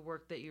for the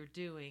work that you're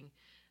doing,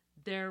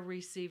 they're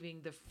receiving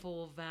the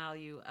full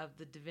value of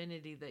the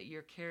divinity that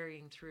you're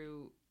carrying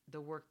through the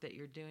work that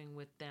you're doing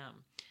with them.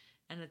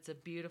 And it's a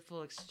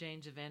beautiful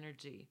exchange of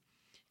energy.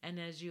 And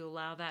as you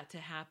allow that to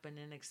happen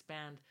and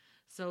expand,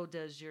 so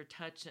does your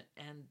touch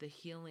and the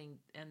healing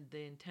and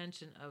the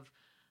intention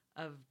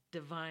of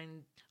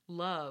divine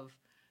love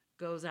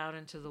goes out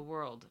into the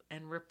world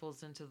and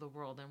ripples into the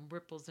world and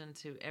ripples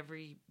into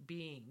every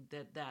being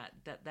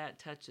that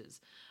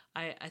touches.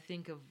 I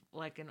think of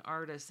like an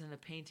artist and a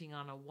painting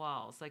on a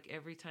wall. It's like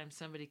every time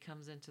somebody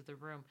comes into the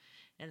room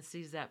and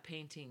sees that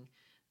painting,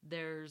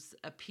 there's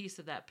a piece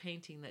of that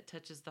painting that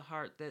touches the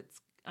heart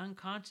that's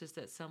unconscious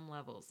at some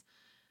levels,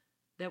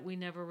 that we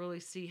never really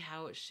see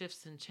how it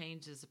shifts and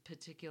changes a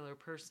particular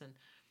person.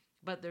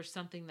 But there's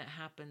something that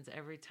happens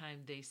every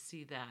time they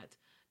see that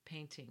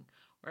painting,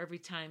 or every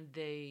time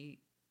they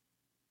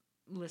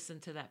listen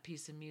to that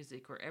piece of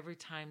music, or every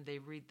time they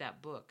read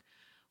that book,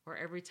 or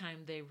every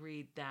time they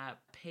read that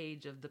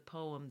page of the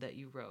poem that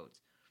you wrote.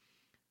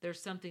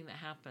 There's something that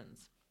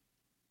happens.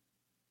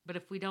 But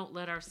if we don't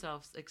let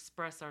ourselves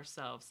express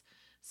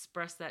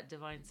that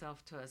divine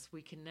self to us,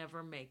 we can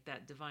never make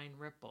that divine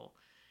ripple.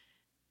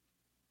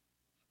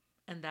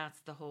 And that's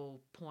the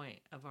whole point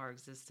of our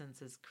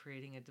existence, is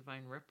creating a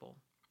divine ripple,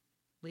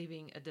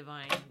 leaving a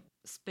divine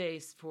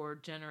space for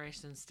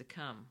generations to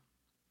come.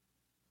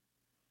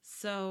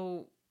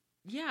 So,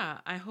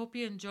 yeah, I hope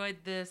you enjoyed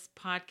this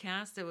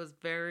podcast. It was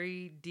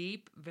very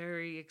deep,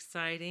 very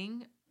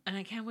exciting, and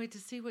I can't wait to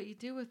see what you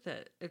do with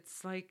it.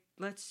 It's like,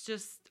 let's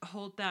just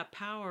hold that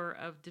power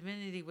of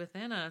divinity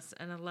within us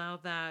and allow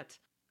that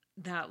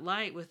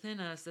light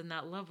within us and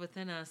that love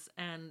within us,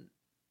 and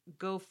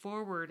go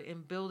forward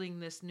in building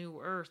this new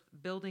earth,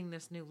 building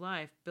this new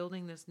life,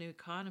 building this new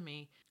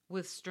economy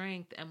with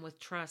strength and with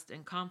trust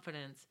and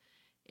confidence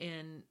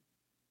in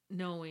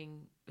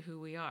knowing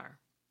who we are,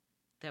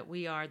 that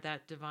we are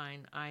that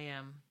divine I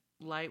am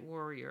light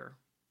warrior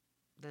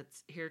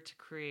that's here to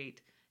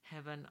create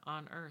heaven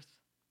on earth.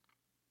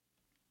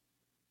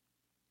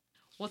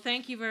 Well,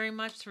 thank you very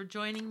much for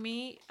joining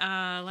me.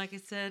 Like I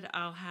said,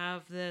 I'll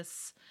have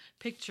this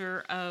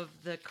picture of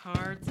the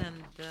cards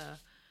and the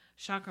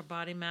chakra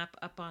body map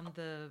up on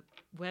the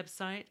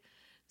website.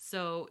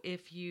 So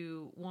if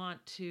you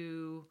want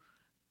to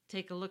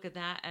take a look at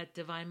that at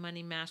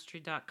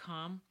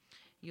divinemoneymastery.com,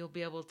 you'll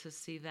be able to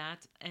see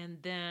that.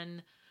 And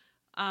then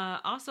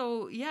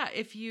also, yeah,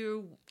 if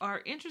you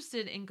are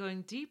interested in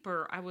going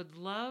deeper, I would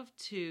love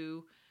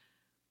to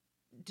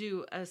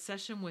do a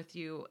session with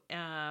you.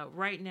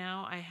 Right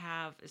now, I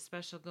have a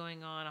special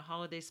going on, a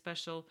holiday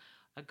special,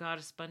 a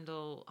Goddess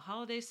Bundle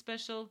holiday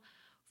special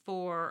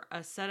for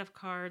a set of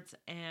cards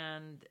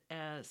and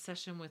a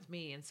session with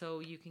me. And so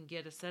you can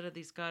get a set of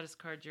these goddess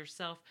cards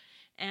yourself,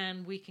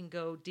 and we can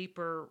go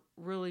deeper,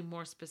 really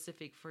more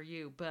specific for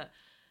you, but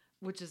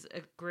which is a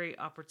great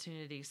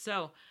opportunity.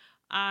 So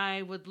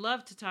I would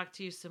love to talk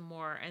to you some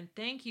more. And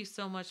thank you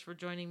so much for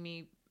joining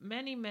me.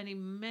 Many, many,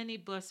 many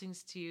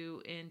blessings to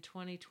you in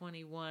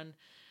 2021.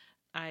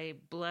 I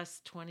bless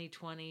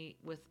 2020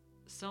 with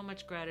so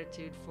much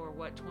gratitude for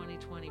what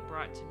 2020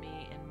 brought to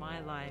me in my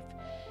life.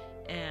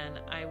 And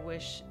I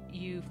wish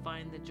you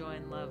find the joy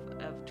and love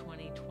of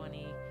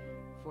 2020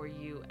 for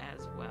you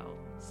as well.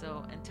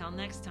 So until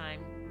next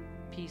time,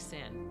 peace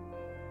in.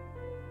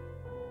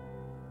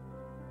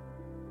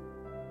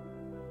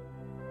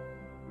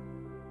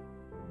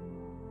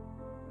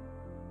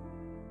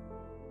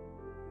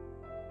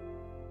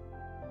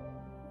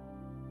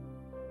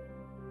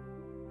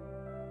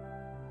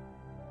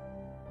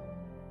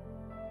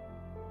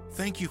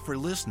 Thank you for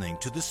listening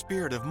to the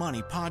Spirit of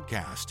Money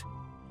podcast.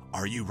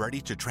 Are you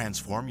ready to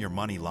transform your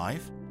money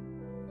life?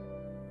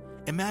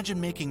 Imagine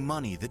making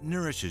money that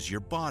nourishes your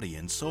body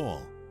and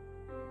soul.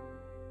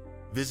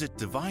 Visit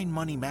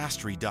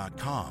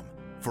DivineMoneyMastery.com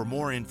for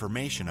more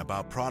information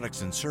about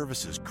products and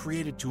services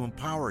created to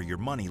empower your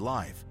money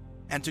life,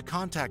 and to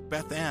contact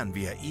Beth Ann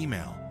via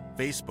email,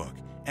 Facebook,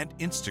 and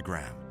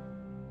Instagram.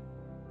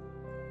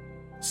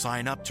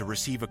 Sign up to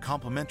receive a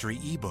complimentary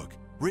ebook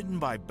written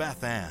by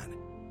Beth Ann,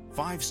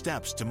 5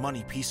 Steps to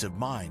Money Peace of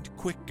Mind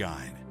Quick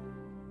Guide.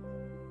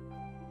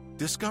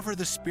 Discover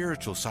the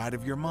spiritual side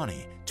of your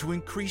money to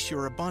increase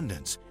your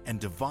abundance and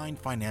divine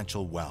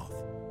financial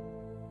wealth.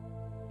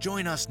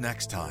 Join us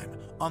next time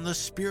on the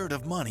Spirit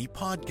of Money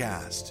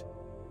podcast.